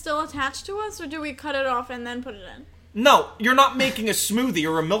hand still attached to us, or do we cut it off and then put it in? No, you're not making a smoothie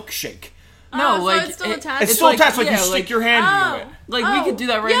or a milkshake. No, so like it's still attached. It's still like- attached. Like yeah, you stick like- your hand into it. Like we could do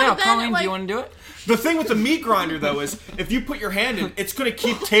that right yeah, now. but then, Colleen, like- do you want to do it? The thing with the meat grinder though is if you put your hand in, it's gonna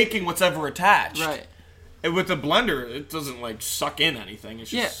keep taking what's ever attached. Right. And with the blender, it doesn't like suck in anything.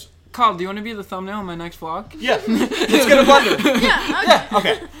 It's Yeah. just Carl, do you want to be the thumbnail on my next vlog? yeah. Let's get a blender. Yeah,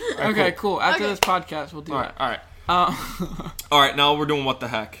 okay. Okay. All right, Okay, cool. After Okay. this podcast, we'll do All it. right. All right. All right. Now we're doing what the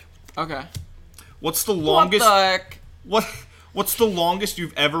heck. Okay. What's the longest? What the heck? What's the longest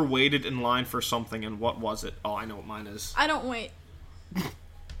you've ever waited in line for something, and what was it? Oh, I know what mine is. I don't wait.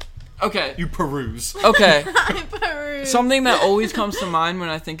 Okay. You peruse. Okay. I peruse. Something that always comes to mind when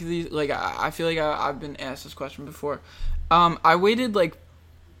I think of these, like, I feel like I've been asked this question before. I waited like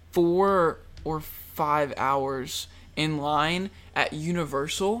 4 or 5 hours in line at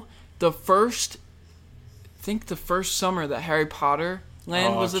Universal. The first summer that Harry Potter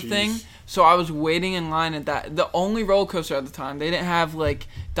Land was a thing. So I was waiting in line at that. The only roller coaster at the time. They didn't have like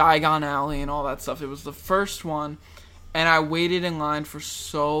Diagon Alley and all that stuff. It was the first one. And I waited in line for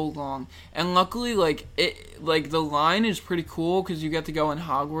so long. And luckily, the line is pretty cool because you get to go in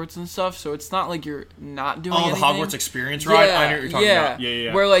Hogwarts and stuff. So it's not like you're not doing anything. The Hogwarts experience ride? I know what you're talking about.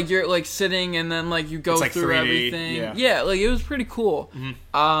 Yeah. Where, like, you're, like, sitting and then, like, you go It's like through 3D, everything. yeah. Like, it was pretty cool.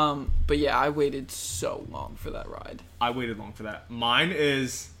 Mm-hmm. But, yeah, I waited so long for that ride. I waited long for that. Mine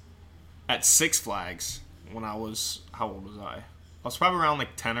is at Six Flags when I was... How old was I? I was probably around,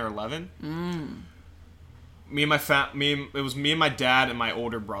 like, 10 or 11. It was me and my dad and my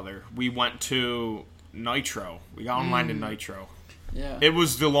older brother. We went to Nitro. We got online to Nitro. Yeah. It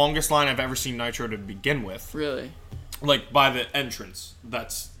was the longest line I've ever seen Nitro to begin with. Really? Like, by the entrance.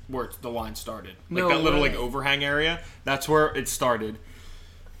 That's where the line started. Like, No that little, way. like, overhang area. That's where it started.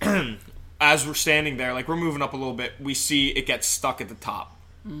 As we're standing there, like, we're moving up a little bit, we see it gets stuck at the top.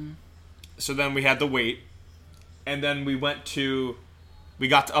 So then we had to wait. And then we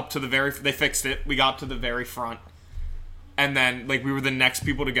got up to the very... They fixed it. We got to the very front. and then like we were the next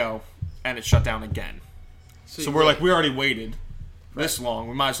people to go, and it shut down again. So we're like, we already waited this long.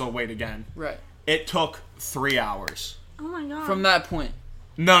 We might as well wait again. Right. It took 3 hours. Oh my god. From that point.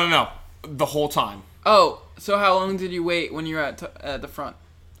 No. The whole time. Oh, so how long did you wait when you were at the front?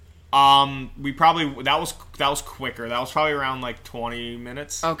 We probably that was quicker. That was probably around like 20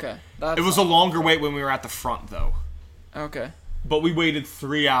 minutes. Okay. It was a longer wait when we were at the front though. Okay. But we waited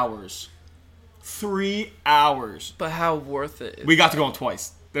 3 hours. 3 hours. But how worth it? We got to go on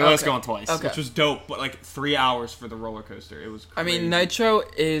twice. They let us go on twice, Okay. which was dope. But like 3 hours for the roller coaster, it was crazy. I mean, Nitro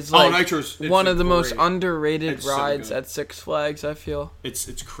is like Nitro's one of the most great. underrated It's so rides good. at Six Flags, I feel. It's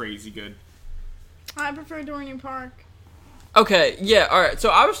crazy good. I prefer Dorney Park. Okay, yeah, alright. So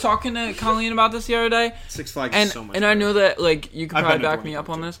I was talking to Colleen about this the other day, Six Flags and is so much and I better. know that like you could I've probably been to back me Dorney up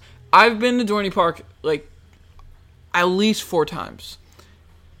Park, on too. this. I've been to Dorney Park like at least 4 times.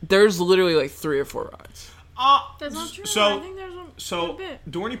 There's literally like 3 or 4 rides. That's not true. So- I think there's a So, good bit.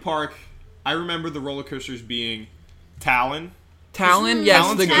 Dorney Park, I remember the roller coasters being Talon. Talon, yes,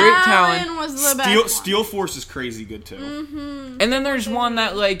 Talon's the good. Great Talon. Talon was the best one. Steel Force is crazy good too. And then there's one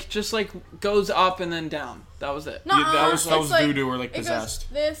that like just like goes up and then down. That was it. No, Yeah, that was it's like, Voodoo or like it goes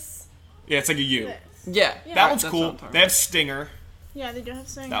Possessed. this, Yeah, it's like a U. this. Yeah. Yeah. That one's That's cool. what I'm talking They have Stinger. Yeah, they do have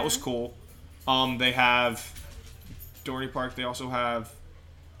Stinger. That was cool. They have Dorney Park. They also have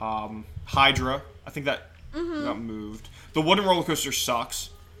Hydra. I think that got moved. The wooden roller coaster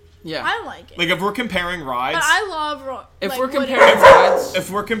sucks. Yeah. I like it. Like if we're comparing rides, but I love If like, we're wooden- comparing rides, if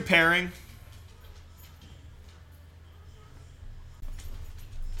we're comparing,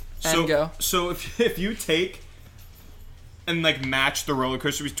 And go. So if you take and like match the roller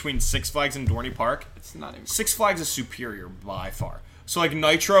coaster between Six Flags and Dorney Park, it's not even. Six Flags is superior by far. So like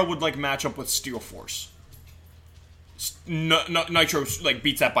Nitro would like match up with Steel Force. Nitro like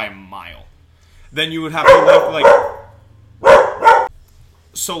beats that by a mile. Then you would have to link like.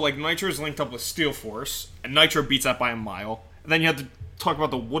 So like Nitro is linked up with Steel Force, and Nitro beats that by a mile. And then you have to talk about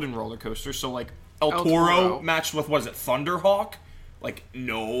the wooden roller coaster. So like El Toro Toro. matched with what is it, Thunderhawk? Like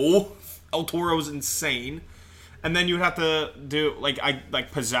no, El Toro is insane. And then you would have to do like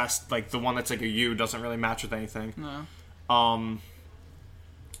Possessed, like the one that's like a U doesn't really match with anything. No.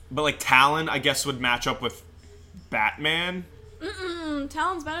 But like Talon, I guess would match up with Batman.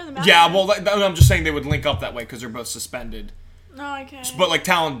 Talon's better than Batman. Yeah, well, I'm just saying they would link up that way because they're both suspended. No, I can't. But like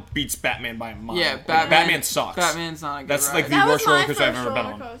Talon beats Batman by a mile. Yeah, Like, Batman. Batman sucks. Batman's not a good That's ride. like the That was worst roller my coaster I've first ever been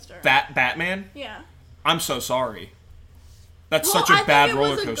roller on. coaster. Batman? Yeah. I'm so sorry. That's Well, such a I bad think it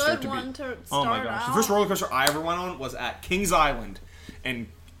roller was a coaster good to one be. to Oh my start gosh! The out. first roller coaster I ever went on was at Kings Island in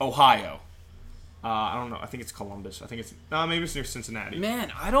Ohio. I don't know. I think it's Columbus. I think it's maybe it's near Cincinnati.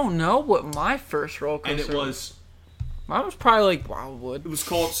 Man, I don't know what my first roller coaster And it was Mine was probably like Wildwood. It was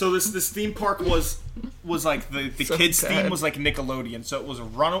called. So this theme park was like the So kids bad. theme was like Nickelodeon. So it was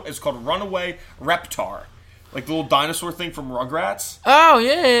it's called Runaway Reptar, like the little dinosaur thing from Rugrats, Oh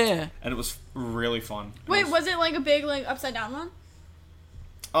yeah. and it was really fun. It Wait, was it like a big like upside down one?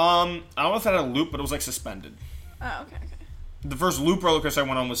 I don't know if it had a loop, but it was like suspended. Oh, okay. The first loop roller coaster I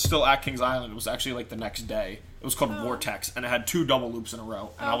went on was still at Kings Island. It was actually like the next day. It was called Vortex, and it had 2 double loops in a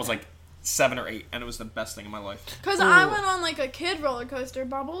row. And I was Okay. like 7 or 8, and it was the best thing in my life. Because I went on like a kid roller coaster,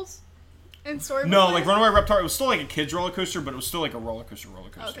 Bubbles, in Storybook No, Land. like Runaway Reptar, it was still like a kids roller coaster, but it was still like a roller coaster.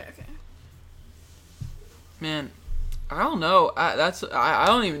 Okay. Man, I don't know. I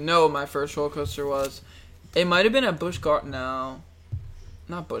don't even know what my first roller coaster was. It might have been at Busch Garden. No,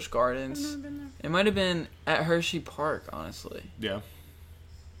 not Busch Gardens. I've never been there. It might have been at Hershey Park, honestly. Yeah.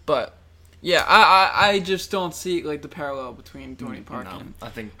 But yeah, I just don't see like the parallel between Dorney Park No, and I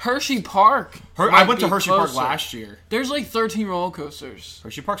think Hershey Park. I might went to be Hershey Park closer. last year. There's like 13 roller coasters.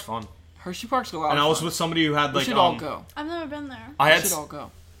 Hershey Park's fun. Hershey Park's a lot. And of I was fun. with somebody who had We like should all go. I've never been there. I We had should all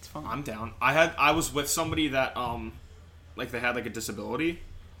go. It's fun. I'm down. I was with somebody that like they had like a disability.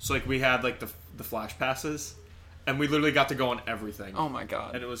 So like we had like the flash passes, and we literally got to go on everything. Oh my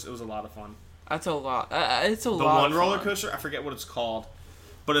god, And it was a lot of fun. that's a lot. It's a The lot. one of roller fun. coaster, I forget what it's called,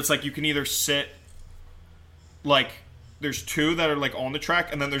 but it's like you can either sit like there's 2 that are like on the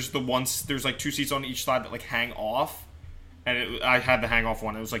track, and then there's there's like 2 seats on each side that like hang off. And I had the hang off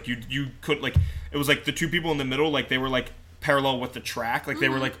one. It was like you could like it was like the 2 people in the middle, like they were like parallel with the track, like they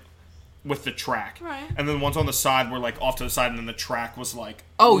were like with the track, Right. and then the ones on the side were like off to the side, and then the track was like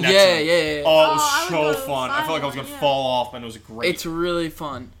Oh next yeah, to them. yeah, yeah. Oh, it I was would so go to the fun. I side felt like I was one, gonna yeah. fall off, and it was great. It's really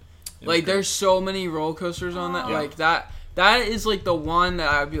fun. was Like great. there's so many roller coasters on that. Yeah. Like that is like the one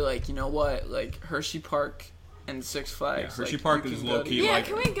that I'd be like, you know what? Like Hershey Park and Six Flags. Hershey like, Park you is can go low-key, to- Yeah, like-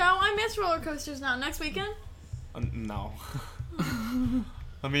 can we go? I miss roller coasters now. Next weekend? No.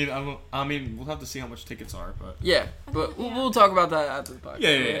 I mean, we'll have to see how much tickets are, but Yeah, but we'll talk about that after the podcast.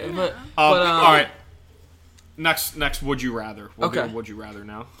 Yeah. But all right. Next, would you rather? We'll Okay. do would you rather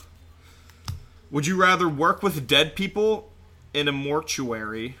now? Would you rather work with dead people in a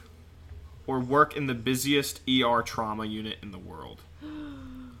mortuary, or work in the busiest ER trauma unit in the world?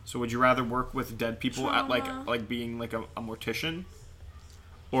 So, would you rather work with dead people at like being like a mortician,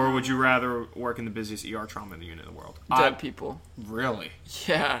 or would you rather work in the busiest ER trauma unit in the world? dead people. Really?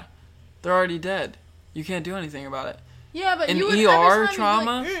 Yeah, they're already dead. You can't do anything about it. Yeah, but In you would ER every time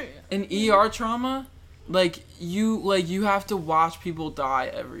trauma, you'd be like, in ER trauma, you have to watch people die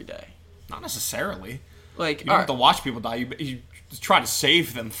every day. Not necessarily. Like, You don't have to watch people die. You try to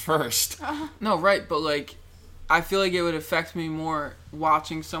save them first. no, right, but like, I feel like it would affect me more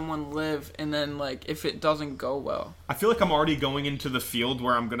watching someone live, and then like if it doesn't go well. I feel like I'm already going into the field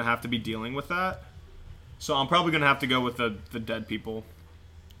where I'm going to have to be dealing with that. So I'm probably going to have to go with the dead people.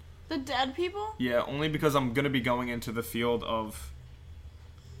 The dead people? Yeah, only because I'm going to be going into the field of...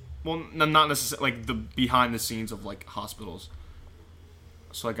 Well, not necessarily, like, the behind the scenes of, like, hospitals.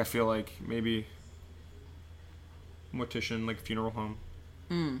 So, like, I feel like maybe... mortician, like, funeral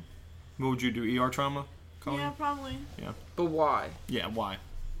home. What would you do, ER trauma? Colleen? Yeah, probably. Yeah. But why? Yeah, why?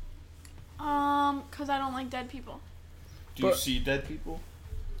 'Cause I don't like dead people. Do you But- see dead people?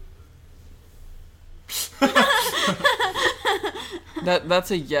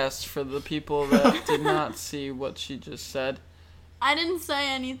 That's a yes for the people that did not see what she just said. I didn't say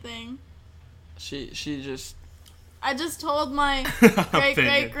anything. She just I just told my Opinion.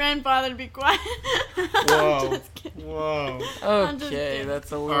 great-great-grandfather to be quiet. Whoa. Just kidding. Whoa. I'm just okay. kidding.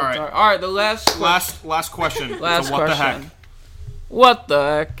 That's a little All right. dark. All right, the last question. Last question. Last So what the question. heck? What the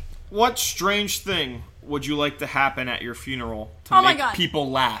heck? What strange thing would you like to happen at your funeral to Oh my make God. people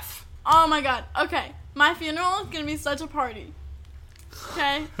laugh? Oh my god. Okay. My funeral is gonna be such a party.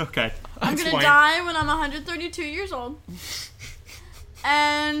 Okay? Okay. I'm gonna Explain. die when I'm 132 years old.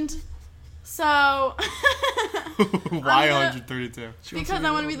 And so Why gonna- 132? because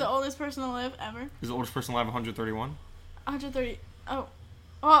I want to be the oldest person to live ever. Is the oldest person alive 131? 130. Oh.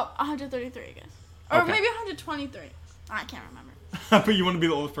 Well, 133, I guess. Or Okay. maybe 123. I can't remember. But you want to be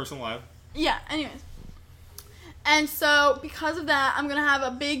the oldest person alive? Yeah, anyways. And so, because of that, I'm gonna have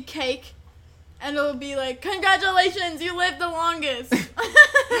a big cake. And it'll be like, congratulations, you lived the longest.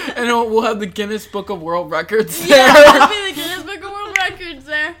 And we'll have the Guinness Book of World Records. Yeah, it'll be the Guinness Book of World Records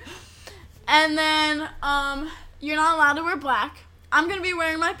there. And then, you're not allowed to wear black. I'm gonna be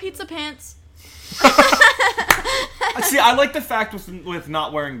wearing my pizza pants. See, I like the fact with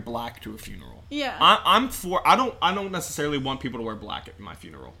not wearing black to a funeral. Yeah. I'm for. I don't necessarily want people to wear black at my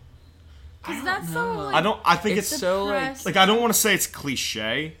funeral. Because that's so, know. like, I think it's so like depressed. like I don't want to say it's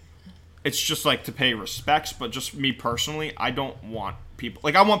cliche. It's just like to pay respects, but just me personally, I don't want people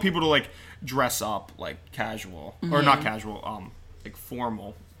I want people to like dress up like casual or not casual, like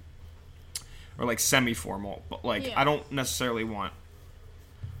formal or like semi-formal, but like Yeah. I don't necessarily want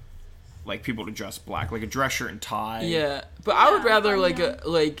like people to dress black, like a dress shirt and tie. yeah, but I would Yeah, rather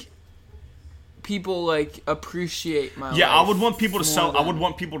yeah. people like appreciate my Yeah, life I would want people to more I would than-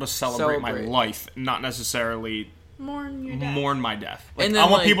 want people to celebrate my celebrate. life, not necessarily mourn your death. mourn my death. Like, And I then,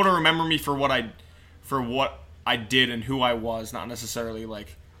 want like- people to remember me for what I did and who I was, not necessarily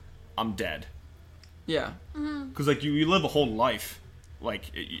like I'm dead. Yeah, Because like you live a whole life,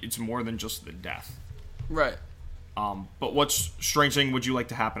 like it's more than just the death. right. But what strange thing would you like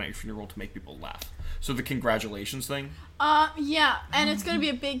to happen at your funeral to make people laugh? So the congratulations thing. Yeah, and it's gonna be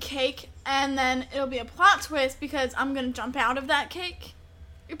a big cake, and then it'll be a plot twist because I'm gonna jump out of that cake.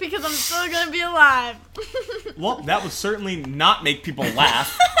 Because I'm still gonna be alive. Well, that would certainly not make people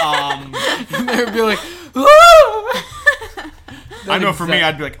laugh. They'd be like, I know for me,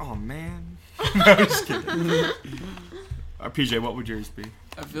 I'd be like, oh man. No, I'm just kidding. PJ, what would yours be?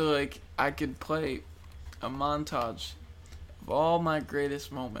 I feel like I could play a montage of all my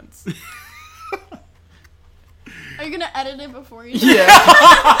greatest moments. Are you gonna edit it before you? Yeah.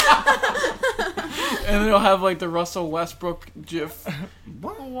 And it'll have like the Russell Westbrook gif.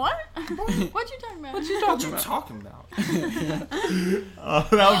 What? What you talking about? What you What talking you about? talking about?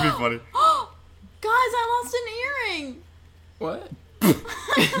 That would be funny. Guys, I lost an earring. What?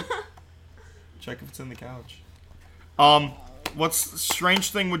 Check if it's in the couch. What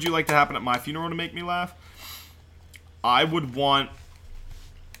strange thing would you like to happen at my funeral to make me laugh? I would want...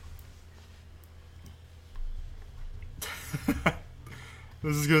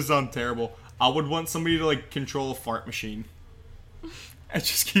 This is gonna sound terrible. I would want somebody to like control a fart machine. And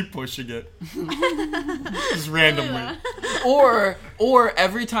just keep pushing it. Just randomly. Or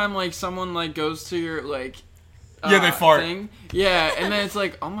every time like someone like goes to your like Yeah, they fart. thing. Yeah, and then it's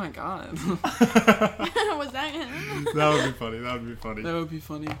like, oh my god. Was that him? That would be funny. That would be funny. That would be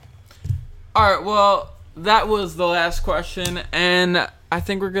funny. Alright, well, that was the last question, and I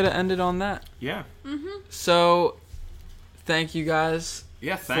think we're going to end it on that. Yeah. So, thank you guys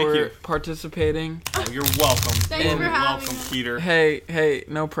Yeah, thank for you. participating. Oh, you're welcome. Thanks for having welcome, us. Peter. Hey,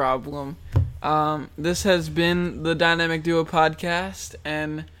 no problem. This has been the Dynamic Duo Podcast,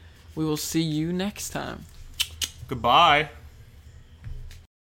 and we will see you next time. Goodbye.